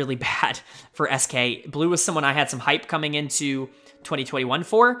 really, really bad for SK. Blue was someone I had some hype coming into 2021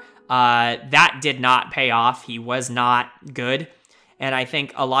 for. That did not pay off. He was not good. And I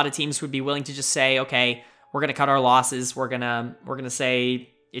think a lot of teams would be willing to just say, okay, we're going to cut our losses. We're going to say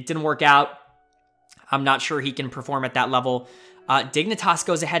it didn't work out. I'm not sure he can perform at that level. Dignitas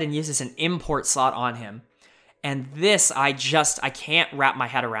goes ahead and uses an import slot on him. And this, I can't wrap my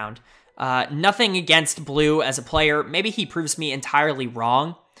head around. Nothing against Blue as a player. Maybe he proves me entirely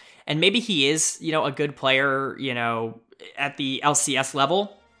wrong. And maybe he is, a good player, at the LCS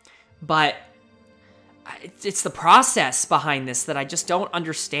level. But it's the process behind this that I just don't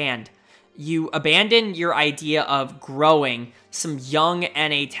understand. You abandon your idea of growing some young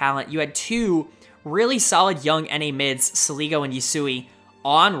NA talent. You had two really solid young NA mids, Saligo and Yusui,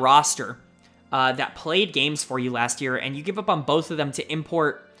 on roster that played games for you last year, and you give up on both of them to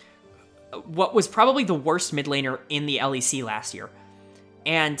import what was probably the worst mid laner in the LEC last year.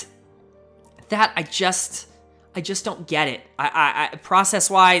 And that I just don't get it. I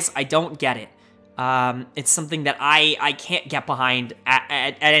process-wise, I don't get it. It's something that I can't get behind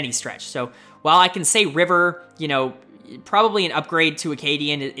at any stretch. So while I can say River, probably an upgrade to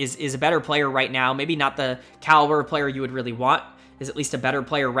Acadian is a better player right now. Maybe not the caliber player you would really want, is at least a better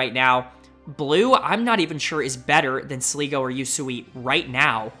player right now. Blue, I'm not even sure is better than Sligo or Yusui right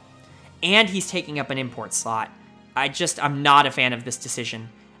now. And he's taking up an import slot. I'm not a fan of this decision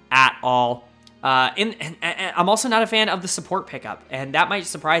at all. And I'm also not a fan of the support pickup, and that might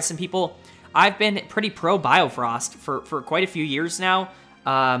surprise some people. I've been pretty pro Biofrost for quite a few years now,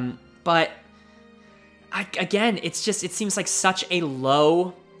 but it seems like such a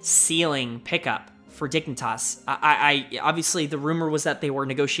low ceiling pickup for Dignitas. Obviously the rumor was that they were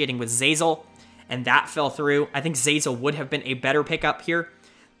negotiating with Zeyzal, and that fell through. I think Zeyzal would have been a better pickup here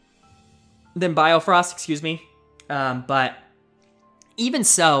than Biofrost, excuse me. But even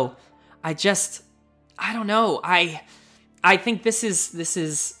so, I don't know. I think this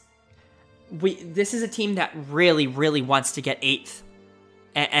is this is a team that really, really wants to get 8th.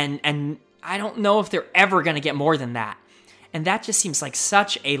 And I don't know if they're ever going to get more than that. And that just seems like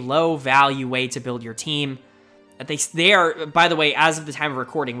such a low value way to build your team. They are, by the way, as of the time of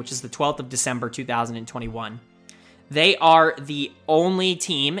recording, which is the 12th of December, 2021, they are the only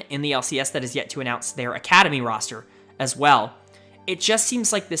team in the LCS that is yet to announce their academy roster as well. It just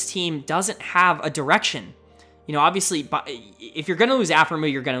seems like this team doesn't have a direction. You know, obviously, if you're going to lose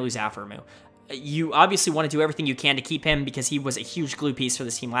Aphromoo, you're going to lose Aphromoo. You obviously want to do everything you can to keep him because he was a huge glue piece for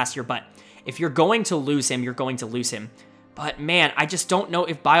this team last year, but if you're going to lose him, you're going to lose him. But man, I just don't know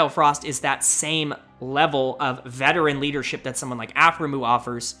if Biofrost is that same level of veteran leadership that someone like Aphromoo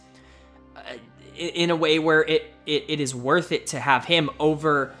offers in a way where it is worth it to have him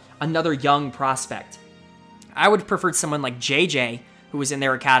over another young prospect. I would prefer someone like JJ, who was in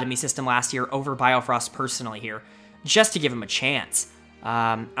their academy system last year, over Biofrost personally here, just to give him a chance.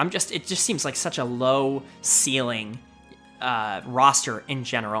 It just seems like such a low ceiling roster in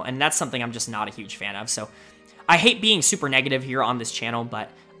general, and that's something I'm just not a huge fan of. So I hate being super negative here on this channel, but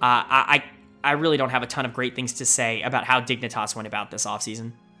I really don't have a ton of great things to say about how Dignitas went about this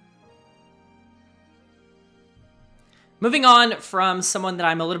offseason. Moving on from someone that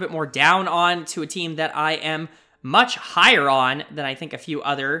I'm a little bit more down on to a team that I am much higher on than I think a few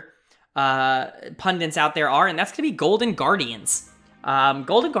other pundits out there are, and that's going to be Golden Guardians.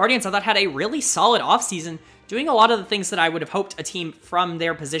 Golden Guardians, I thought, had a really solid offseason, doing a lot of the things that I would have hoped a team from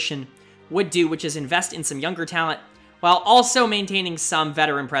their position would do, which is invest in some younger talent while also maintaining some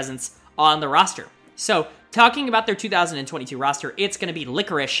veteran presence on the roster. So, talking about their 2022 roster, it's going to be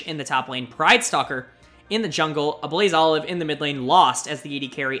Licorice in the top lane, Pride Stalker in the jungle, a Blaze Olive in the mid lane, Lost as the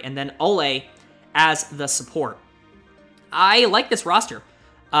AD carry, and then Ole as the support. I like this roster.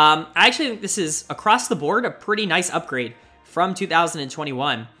 I actually think this is, across the board, a pretty nice upgrade from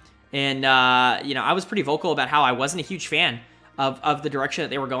 2021. And, you know, I was pretty vocal about how I wasn't a huge fan of the direction that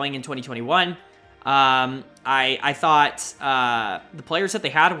they were going in 2021. I thought the players that they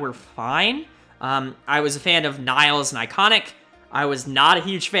had were fine. I was a fan of Niles and Iconic. I was not a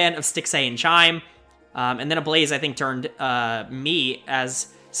huge fan of Stixay and Chime. And then Ablaze, I think, turned me as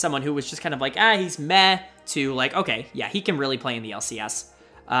someone who was just kind of like, he's meh, to like, okay, yeah, he can really play in the LCS.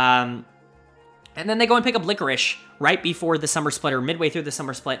 And then they go and pick up Licorice right before the summer split, or midway through the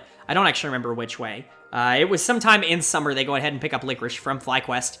summer split. I don't actually remember which way. It was sometime in summer they go ahead and pick up Licorice from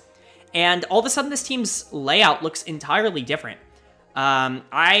FlyQuest. And all of a sudden this team's layout looks entirely different. I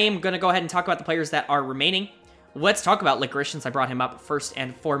am going to go ahead and talk about the players that are remaining. Let's talk about Licorice since I brought him up first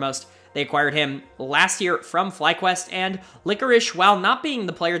and foremost. They acquired him last year from FlyQuest, and Licorice, while not being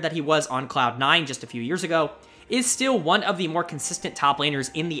the player that he was on Cloud9 just a few years ago, is still one of the more consistent top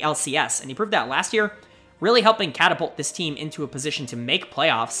laners in the LCS, and he proved that last year, really helping catapult this team into a position to make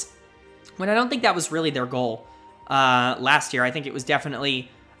playoffs, when I don't think that was really their goal last year. I think it was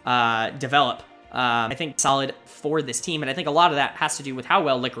definitely develop. I think solid for this team, and I think a lot of that has to do with how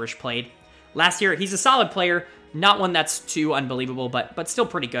well Licorice played. Last year, he's a solid player, not one that's too unbelievable, but still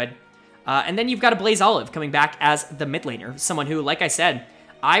pretty good. And then you've got a Blaze Olive coming back as the mid laner, someone who, like I said,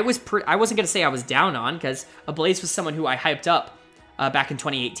 I wasn't going to say I was down on, because Ablaze was someone who I hyped up back in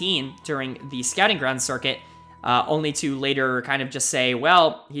 2018 during the Scouting Ground circuit, only to later kind of just say,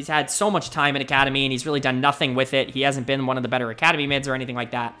 well, he's had so much time in Academy, and he's really done nothing with it. He hasn't been one of the better Academy mids or anything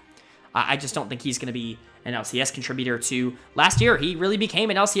like that. I just don't think he's going to be an LCS contributor to... Last year, he really became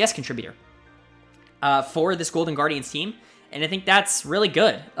an LCS contributor for this Golden Guardians team, and I think that's really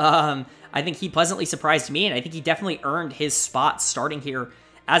good. I think he pleasantly surprised me, and I think he definitely earned his spot starting here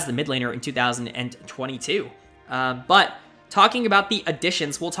as the mid laner in 2022. But talking about the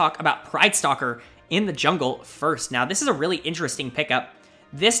additions, we'll talk about Pride Stalker in the jungle first. Now, this is a really interesting pickup.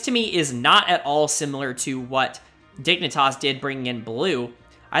 This, to me, is not at all similar to what Dignitas did bringing in Blue.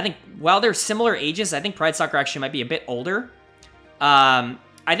 I think, while they're similar ages, I think Pride Stalker actually might be a bit older.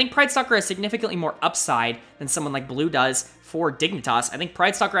 I think Pride Stalker has significantly more upside than someone like Blue does for Dignitas. I think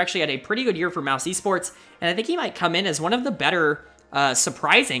Pride Stalker actually had a pretty good year for Mouse Esports, and I think he might come in as one of the better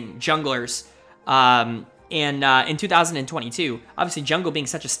surprising junglers in 2022. Obviously, jungle being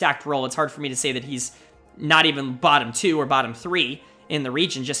such a stacked role, it's hard for me to say that he's not even bottom 2 or bottom 3 in the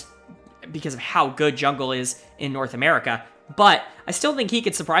region just because of how good jungle is in North America. But I still think he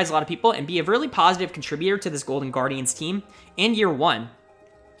could surprise a lot of people and be a really positive contributor to this Golden Guardians team in year one.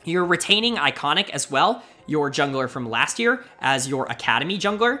 You're retaining Iconic as well, your jungler from last year, as your Academy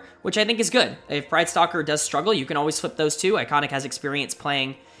jungler, which I think is good. If Pride Stalker does struggle, you can always flip those two. Iconic has experience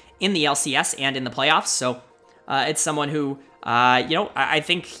playing in the LCS and in the playoffs, so it's someone who, I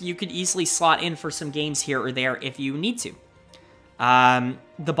think you could easily slot in for some games here or there if you need to.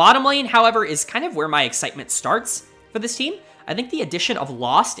 The bottom lane, however, is kind of where my excitement starts for this team. I think the addition of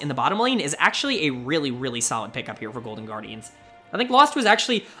Lost in the bottom lane is actually a really, really solid pickup here for Golden Guardians. I think Lost was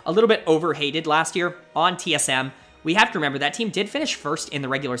actually a little bit overhated last year on TSM. We have to remember that team did finish first in the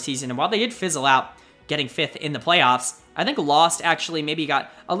regular season, and while they did fizzle out, getting 5th in the playoffs, I think Lost actually maybe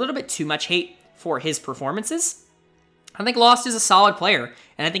got a little bit too much hate for his performances. I think Lost is a solid player,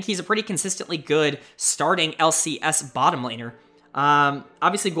 and I think he's a pretty consistently good starting LCS bottom laner.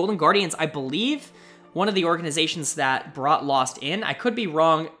 Obviously, Golden Guardians, I believe, one of the organizations that brought Lost in. I could be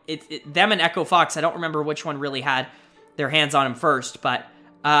wrong. Them and Echo Fox, I don't remember which one really had their hands on him first, but,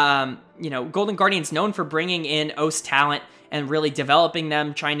 you know, Golden Guardians known for bringing in OS talent and really developing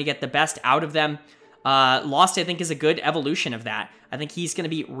them, trying to get the best out of them. Lost, I think, is a good evolution of that. I think he's going to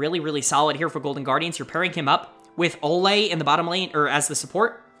be really, really solid here for Golden Guardians. You're pairing him up with Ole in the bottom lane, or as the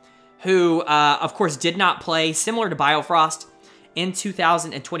support, who, of course, did not play, similar to Biofrost, in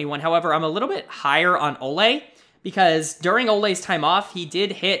 2021. However, I'm a little bit higher on Ole, because during Ole's time off, he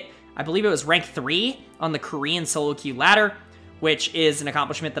did hit, I believe it was rank 3 on the Korean solo queue ladder, which is an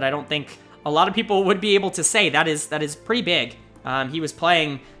accomplishment that I don't think a lot of people would be able to say. That is pretty big. He was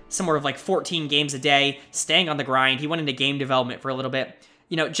playing somewhere of like 14 games a day, staying on the grind. He went into game development for a little bit.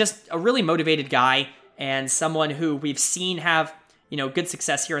 You know, just a really motivated guy, and someone who we've seen have, you know, good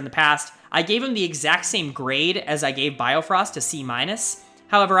success here in the past. I gave him the exact same grade as I gave Biofrost, a C-.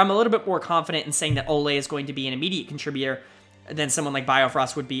 However, I'm a little bit more confident in saying that Ole is going to be an immediate contributor than someone like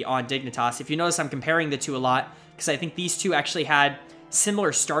Biofrost would be on Dignitas. If you notice, I'm comparing the two a lot, because I think these two actually had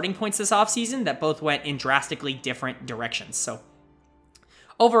similar starting points this offseason that both went in drastically different directions. So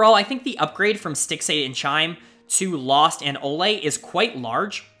overall, I think the upgrade from Stixade and Chime to Lost and Ole is quite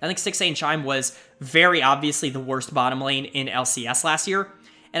large. I think Stixade and Chime was very obviously the worst bottom lane in LCS last year.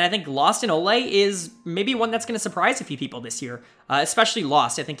 And I think Lost and Ole is maybe one that's going to surprise a few people this year, especially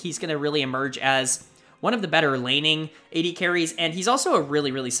Lost. I think he's going to really emerge as one of the better laning AD carries, and he's also a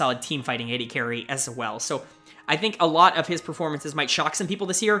really, really solid team fighting AD carry as well. So I think a lot of his performances might shock some people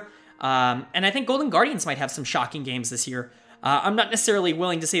this year, and I think Golden Guardians might have some shocking games this year. I'm not necessarily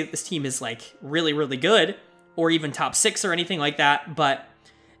willing to say that this team is like really, really good, or even top 6 or anything like that, but,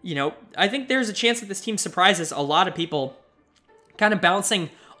 you know, I think there's a chance that this team surprises a lot of people, kind of bouncing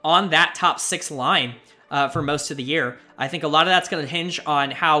on that top 6 line for most of the year. I think a lot of that's going to hinge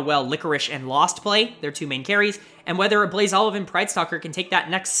on how well Licorice and Lost play, their two main carries, and whether Blaze Olive and Pridestalker can take that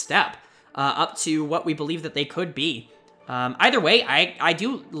next step up to what we believe that they could be. Either way, I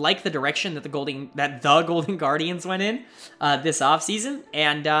do like the direction that the Golden Guardians went in this offseason,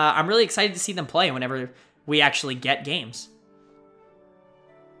 and I'm really excited to see them play whenever we actually get games.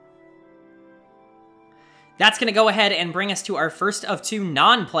 That's going to go ahead and bring us to our first of 2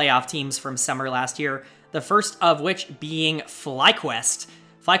 non-playoff teams from summer last year, the first of which being FlyQuest.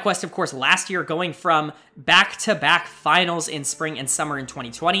 FlyQuest, of course, last year going from back-to-back finals in spring and summer in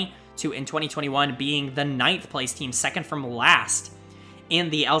 2020 to in 2021 being the 9th place team, second from last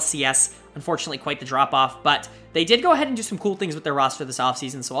in the LCS. Unfortunately, quite the drop-off, but they did go ahead and do some cool things with their roster this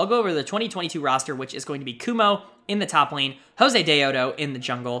offseason, so I'll go over the 2022 roster, which is going to be Kumo in the top lane, Jose Deodo in the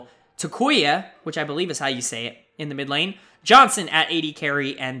jungle, Takuya, which I believe is how you say it, in the mid lane, Johnson at AD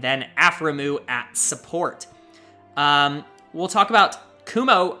carry, and then Aframu at support. We'll talk about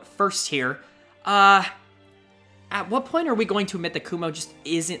Kumo first here. At what point are we going to admit that Kumo just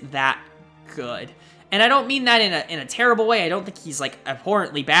isn't that good? And I don't mean that in a terrible way. I don't think he's like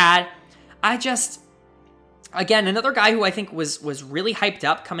abhorrently bad. Again, another guy who I think was really hyped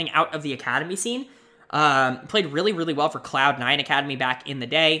up coming out of the academy scene. Played really, really well for Cloud9 Academy back in the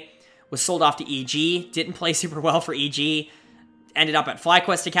day. Was sold off to EG. Didn't play super well for EG. Ended up at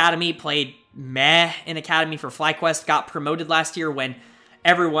FlyQuest Academy. Played meh in Academy for FlyQuest. Got promoted last year when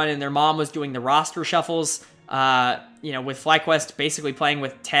everyone and their mom was doing the roster shuffles. You know, with FlyQuest basically playing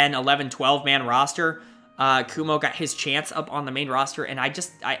with 10, 11, 12-man roster. Kumo got his chance up on the main roster, and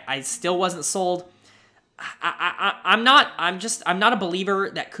I still wasn't sold. I'm not a believer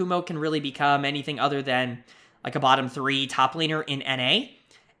that Kumo can really become anything other than like a bottom 3 top laner in NA.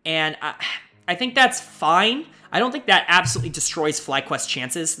 And I think that's fine. I don't think that absolutely destroys FlyQuest's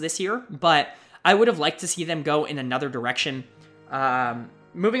chances this year, but I would have liked to see them go in another direction.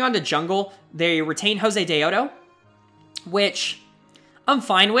 Moving on to jungle, they retain Jose Deodo, which I'm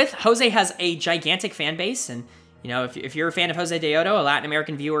fine with. Jose has a gigantic fan base, and you know, if you're a fan of Jose Deodo, a Latin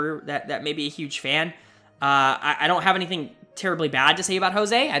American viewer, that may be a huge fan. I don't have anything terribly bad to say about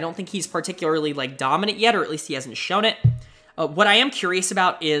Jose. I don't think he's particularly like dominant yet, or at least he hasn't shown it. What I am curious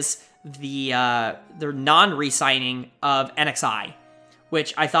about is their non-re-signing of NXI,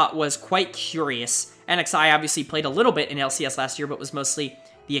 which I thought was quite curious. NXI obviously played a little bit in LCS last year, but was mostly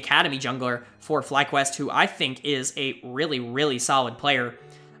the Academy jungler for FlyQuest, who I think is a really, really solid player.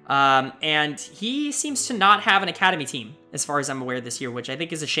 And he seems to not have an Academy team, as far as I'm aware this year, which I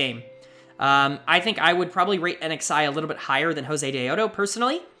think is a shame. I think I would probably rate NXI a little bit higher than Jose Deodo,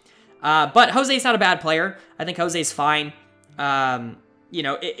 personally. But Jose's not a bad player. I think Jose's fine. You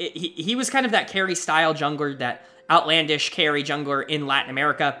know, he was kind of that carry-style jungler, that outlandish carry jungler in Latin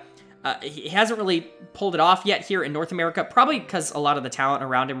America. He hasn't really pulled it off yet here in North America, probably because a lot of the talent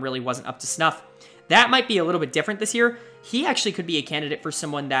around him really wasn't up to snuff. That might be a little bit different this year. He actually could be a candidate for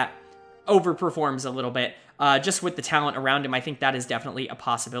someone that overperforms a little bit. Just with the talent around him, I think that is definitely a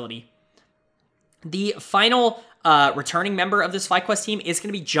possibility. The final returning member of this FlyQuest team is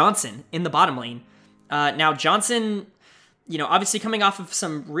going to be Johnson in the bottom lane. Now, Johnson, you know, obviously coming off of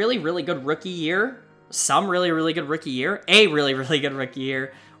some really, really good rookie year, a really, really good rookie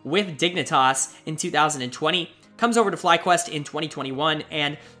year with Dignitas in 2020, comes over to FlyQuest in 2021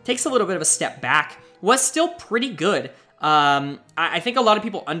 and takes a little bit of a step back. Was still pretty good. I think a lot of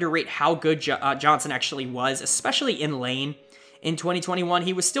people underrate how good Johnson actually was, especially in lane. In 2021,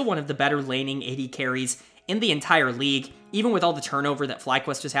 he was still one of the better laning AD carries in the entire league, even with all the turnover that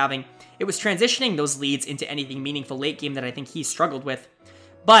FlyQuest was having. It was transitioning those leads into anything meaningful late game that I think he struggled with.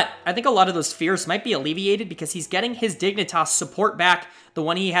 But I think a lot of those fears might be alleviated because he's getting his Dignitas support back, the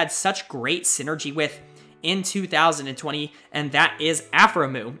one he had such great synergy with in 2020, and that is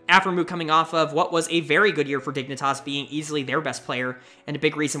Aphromoo. Aphromoo coming off of what was a very good year for Dignitas, being easily their best player, and a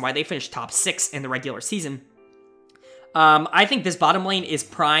big reason why they finished top 6 in the regular season. I think this bottom lane is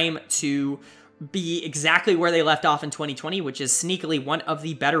prime to be exactly where they left off in 2020, which is sneakily one of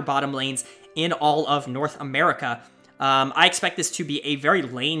the better bottom lanes in all of North America. I expect this to be a very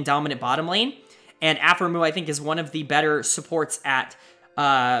lane-dominant bottom lane, and Aphromoo, I think, is one of the better supports at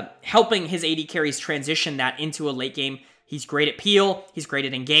helping his AD carries transition that into a late game. He's great at peel, he's great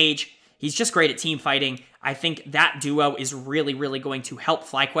at engage, he's just great at team fighting. I think that duo is really, really going to help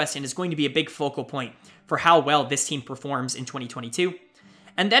FlyQuest and is going to be a big focal point for how well this team performs in 2022.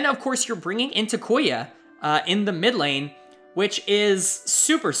 And then, of course, you're bringing in Takoya in the mid lane, which is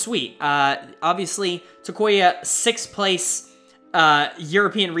super sweet. Obviously, Takoya, 6th place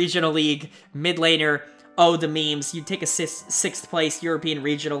European Regional League mid laner. Oh, the memes. You take a 6th place European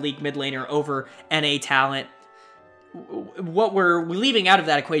Regional League mid laner over NA talent. What we're leaving out of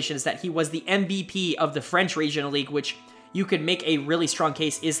that equation is that he was the MVP of the French Regional League, which you could make a really strong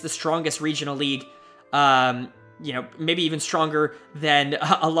case is the strongest regional league. You know, maybe even stronger than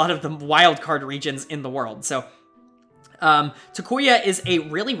a lot of the wildcard regions in the world. So, Takoya is a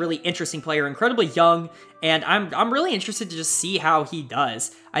really, really interesting player, incredibly young, and I'm really interested to just see how he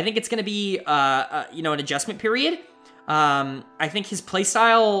does. I think it's going to be, you know, an adjustment period. I think his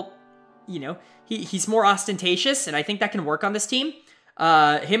playstyle, you know, he's more ostentatious, and I think that can work on this team.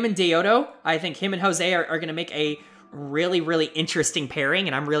 Him and Deodo, I think him and Jose are going to make a really, really interesting pairing,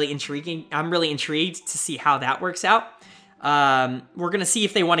 and I'm really intrigued to see how that works out. We're going to see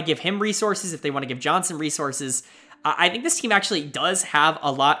if they want to give him resources, if they want to give Johnson resources. I think this team actually does have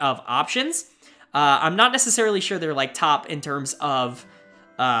a lot of options. I'm not necessarily sure they're like top in terms of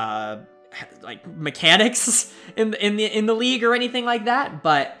like mechanics in the league or anything like that,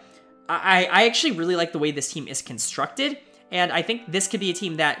 but I actually really like the way this team is constructed, and I think this could be a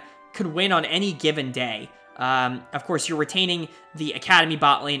team that could win on any given day. Of course, you're retaining the Academy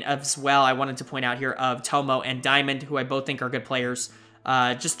bot lane as well. I wanted to point out here of Tomo and Diamond, who I both think are good players.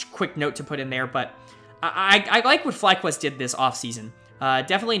 Just a quick note to put in there, but I like what FlyQuest did this offseason.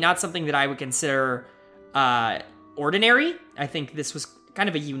 Definitely not something that I would consider ordinary. I think this was kind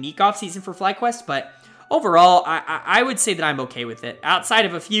of a unique offseason for FlyQuest, but overall, I would say that I'm okay with it. Outside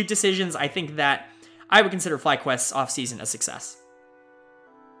of a few decisions, I think that I would consider FlyQuest's offseason a success.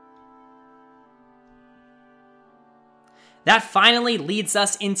 That finally leads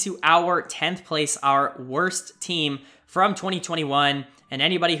us into our 10th place, our worst team from 2021. And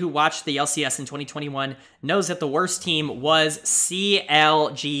anybody who watched the LCS in 2021 knows that the worst team was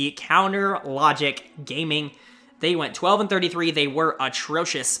CLG, Counter Logic Gaming. They went 12-33. They were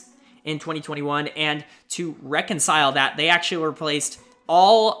atrocious in 2021. And to reconcile that, they actually replaced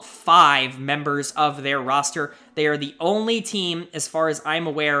all 5 members of their roster. They are the only team, as far as I'm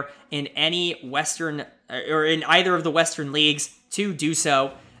aware, in any Western or in either of the Western leagues to do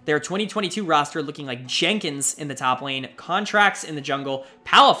so. Their 2022 roster looking like Jenkins in the top lane, Contracts in the jungle,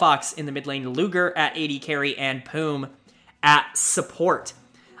 Palafox in the mid lane, Luger at AD carry, and Poom at support.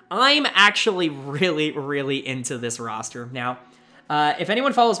 I'm actually really, really into this roster. Now, if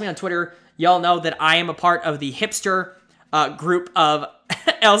anyone follows me on Twitter, y'all know that I am a part of the hipster group of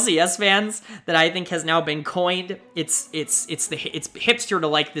LCS fans that I think has now been coined. It's hipster to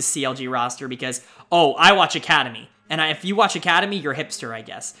like this CLG roster because, oh, I watch Academy. And if you watch Academy, you're hipster, I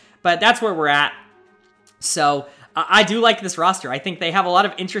guess. But that's where we're at. So I do like this roster. I think they have a lot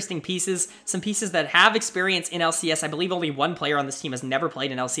of interesting pieces, some pieces that have experience in LCS. I believe only one player on this team has never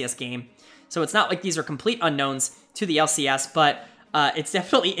played an LCS game. So it's not like these are complete unknowns to the LCS, but it's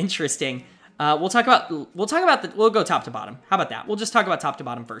definitely interesting. We'll go top to bottom. How about that? We'll just talk about top to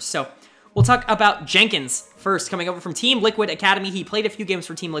bottom first. So we'll talk about Jenkins first, coming over from Team Liquid Academy. He played a few games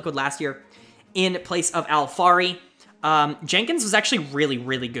for Team Liquid last year in place of Alfari. Jenkins was actually really,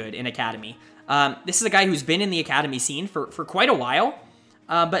 really good in Academy. This is a guy who's been in the Academy scene for quite a while,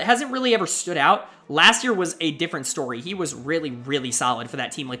 but hasn't really ever stood out. Last year was a different story. He was really, really solid for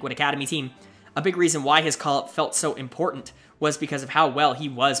that Team Liquid Academy team. A big reason why his call-up felt so important was because of how well he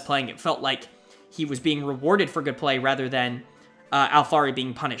was playing. It felt like he was being rewarded for good play rather than Alfari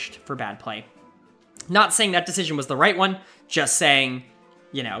being punished for bad play. Not saying that decision was the right one, just saying,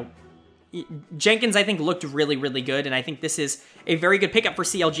 you know, Jenkins, I think, looked really, really good, and I think this is a very good pickup for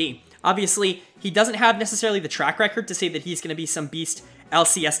CLG. Obviously, he doesn't have necessarily the track record to say that he's going to be some beast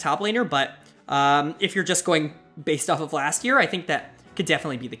LCS top laner, but if you're just going based off of last year, I think that could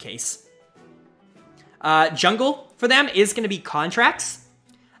definitely be the case. Jungle for them is going to be Contracts.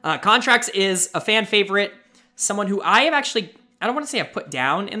 Contracts is a fan favorite, someone who I have actually, I don't want to say I've put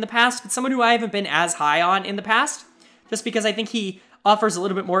down in the past, but someone who I haven't been as high on in the past, just because I think he offers a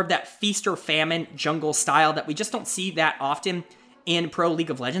little bit more of that feast or famine jungle style that we just don't see that often in Pro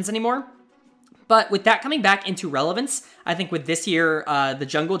League of Legends anymore. But with that coming back into relevance, I think with this year, the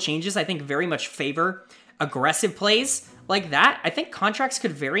jungle changes, I think very much favor aggressive plays like that. I think Contracts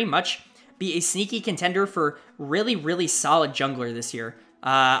could very much be a sneaky contender for really, really solid jungler this year.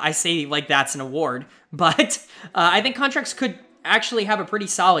 I say like that's an award, but I think Contracts could actually have a pretty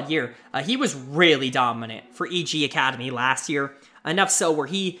solid year. He was really dominant for EG Academy last year. Enough so where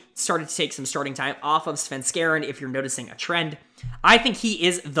he started to take some starting time off of Svenskeren, if you're noticing a trend. I think he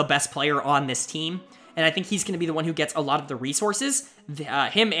is the best player on this team, and I think he's going to be the one who gets a lot of the resources.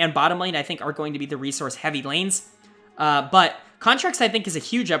 Him and bottom lane, I think, are going to be the resource-heavy lanes. But Contracts, I think, is a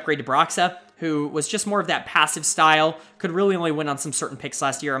huge upgrade to Broxa, who was just more of that passive style, could really only win on some certain picks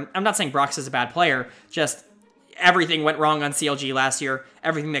last year. I'm not saying Broxa's a bad player, just everything went wrong on CLG last year.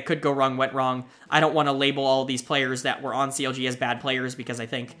 Everything that could go wrong went wrong. I don't want to label all these players that were on CLG as bad players because I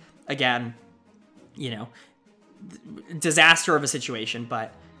think, again, you know, disaster of a situation.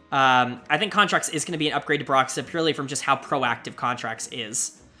 But I think Contracts is going to be an upgrade to Broxa purely from just how proactive Contracts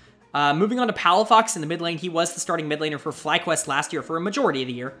is. Moving on to Palafox in the mid lane. He was the starting mid laner for FlyQuest last year for a majority of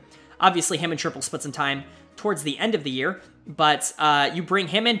the year. Obviously, him and Triple split some time towards the end of the year, but you bring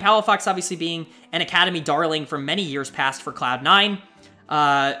him in, Palafox obviously being an Academy darling for many years past for Cloud9.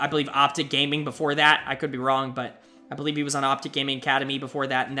 I believe Optic Gaming before that. I could be wrong, but I believe he was on Optic Gaming Academy before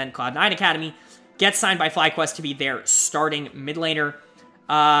that, and then Cloud9 Academy. Gets signed by FlyQuest to be their starting mid laner.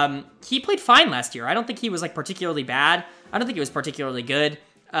 He played fine last year. I don't think he was like particularly bad. I don't think he was particularly good.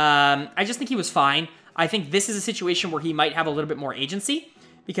 I just think he was fine. I think this is a situation where he might have a little bit more agency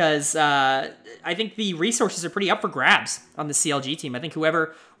because I think the resources are pretty up for grabs on the CLG team. I think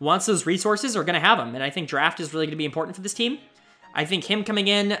whoever wants those resources are going to have them, and I think draft is really going to be important for this team. I think him coming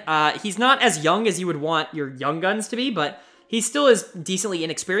in, he's not as young as you would want your young guns to be, but he still is decently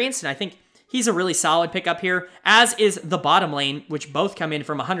inexperienced, and I think he's a really solid pickup here, as is the bottom lane, which both come in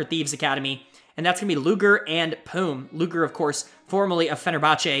from 100 Thieves Academy, and that's going to be Luger and Poom. Luger, of course, formerly of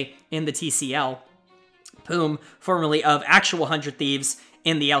Fenerbahce in the TCL. Poom, formerly of actual 100 Thieves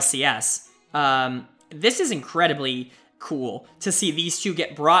in the LCS. This is incredibly cool to see these two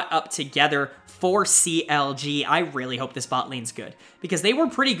get brought up together for CLG. I really hope this bot lane's good, because they were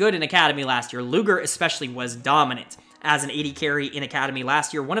pretty good in Academy last year. Luger especially was dominant as an AD carry in Academy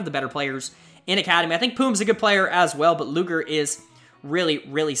last year, one of the better players in Academy. I think Poom's a good player as well, but Luger is really,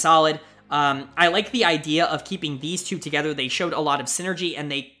 really solid. I like the idea of keeping these two together. They showed a lot of synergy,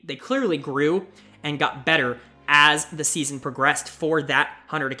 and they clearly grew and got better as the season progressed for that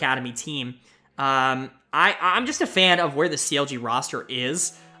 100 Academy team. I'm just a fan of where the CLG roster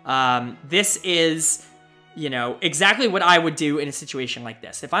is. This is, you know, exactly what I would do in a situation like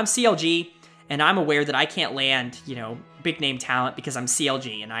this. If I'm CLG and I'm aware that I can't land, you know, big name talent because I'm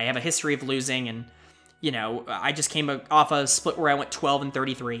CLG and I have a history of losing, and, you know, I just came off a split where I went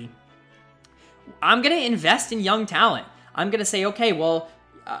 12-33. I'm going to invest in young talent. I'm going to say, okay, well,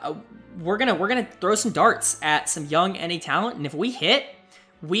 we're gonna throw some darts at some young NA talent, and if we hit,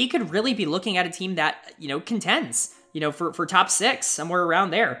 we could really be looking at a team that, you know, contends, you know, for top 6, somewhere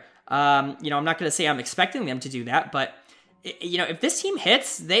around there. You know, I'm not going to say I'm expecting them to do that, but you know, if this team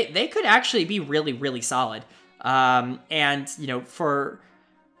hits, they could actually be really, really solid. And, you know, for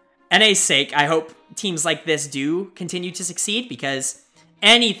NA's sake, I hope teams like this do continue to succeed, because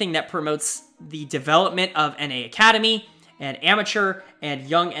anything that promotes the development of NA Academy and amateur and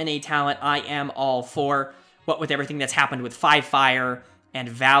young NA talent, I am all for. What with everything that's happened with Five Fire and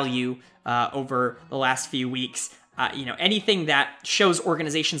Value over the last few weeks, you know, anything that shows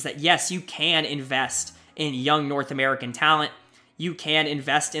organizations that, yes, you can invest in young North American talent, you can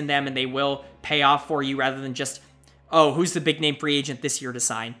invest in them and they will pay off for you, rather than just, oh, who's the big name free agent this year to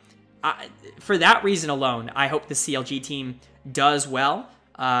sign? For that reason alone, I hope the CLG team does well.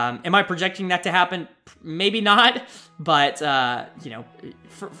 Am I projecting that to happen? Maybe not, but, you know,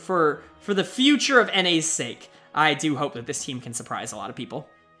 for the future of NA's sake, I do hope that this team can surprise a lot of people.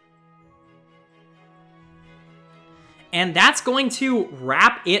 And that's going to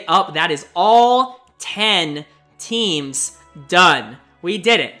wrap it up. That is all 10 teams done. We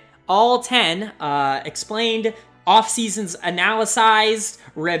did it. All 10 explained, off-seasons analyzed,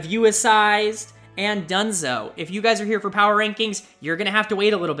 review-sized, and donezo. If you guys are here for power rankings, you're going to have to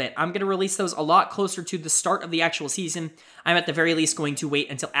wait a little bit. I'm going to release those a lot closer to the start of the actual season. I'm at the very least going to wait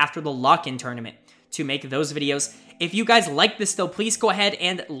until after the lock-in tournament to make those videos. If you guys like this though, please go ahead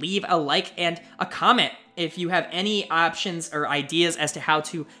and leave a like and a comment if you have any options or ideas as to how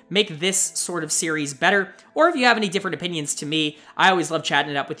to make this sort of series better, or if you have any different opinions to me. I always love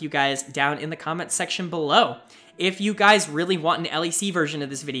chatting it up with you guys down in the comment section below. If you guys really want an LEC version of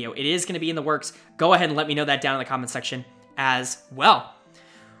this video, it is going to be in the works. Go ahead and let me know that down in the comment section as well.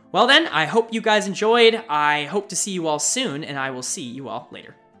 Well then, I hope you guys enjoyed. I hope to see you all soon, and I will see you all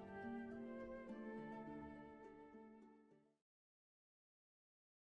later.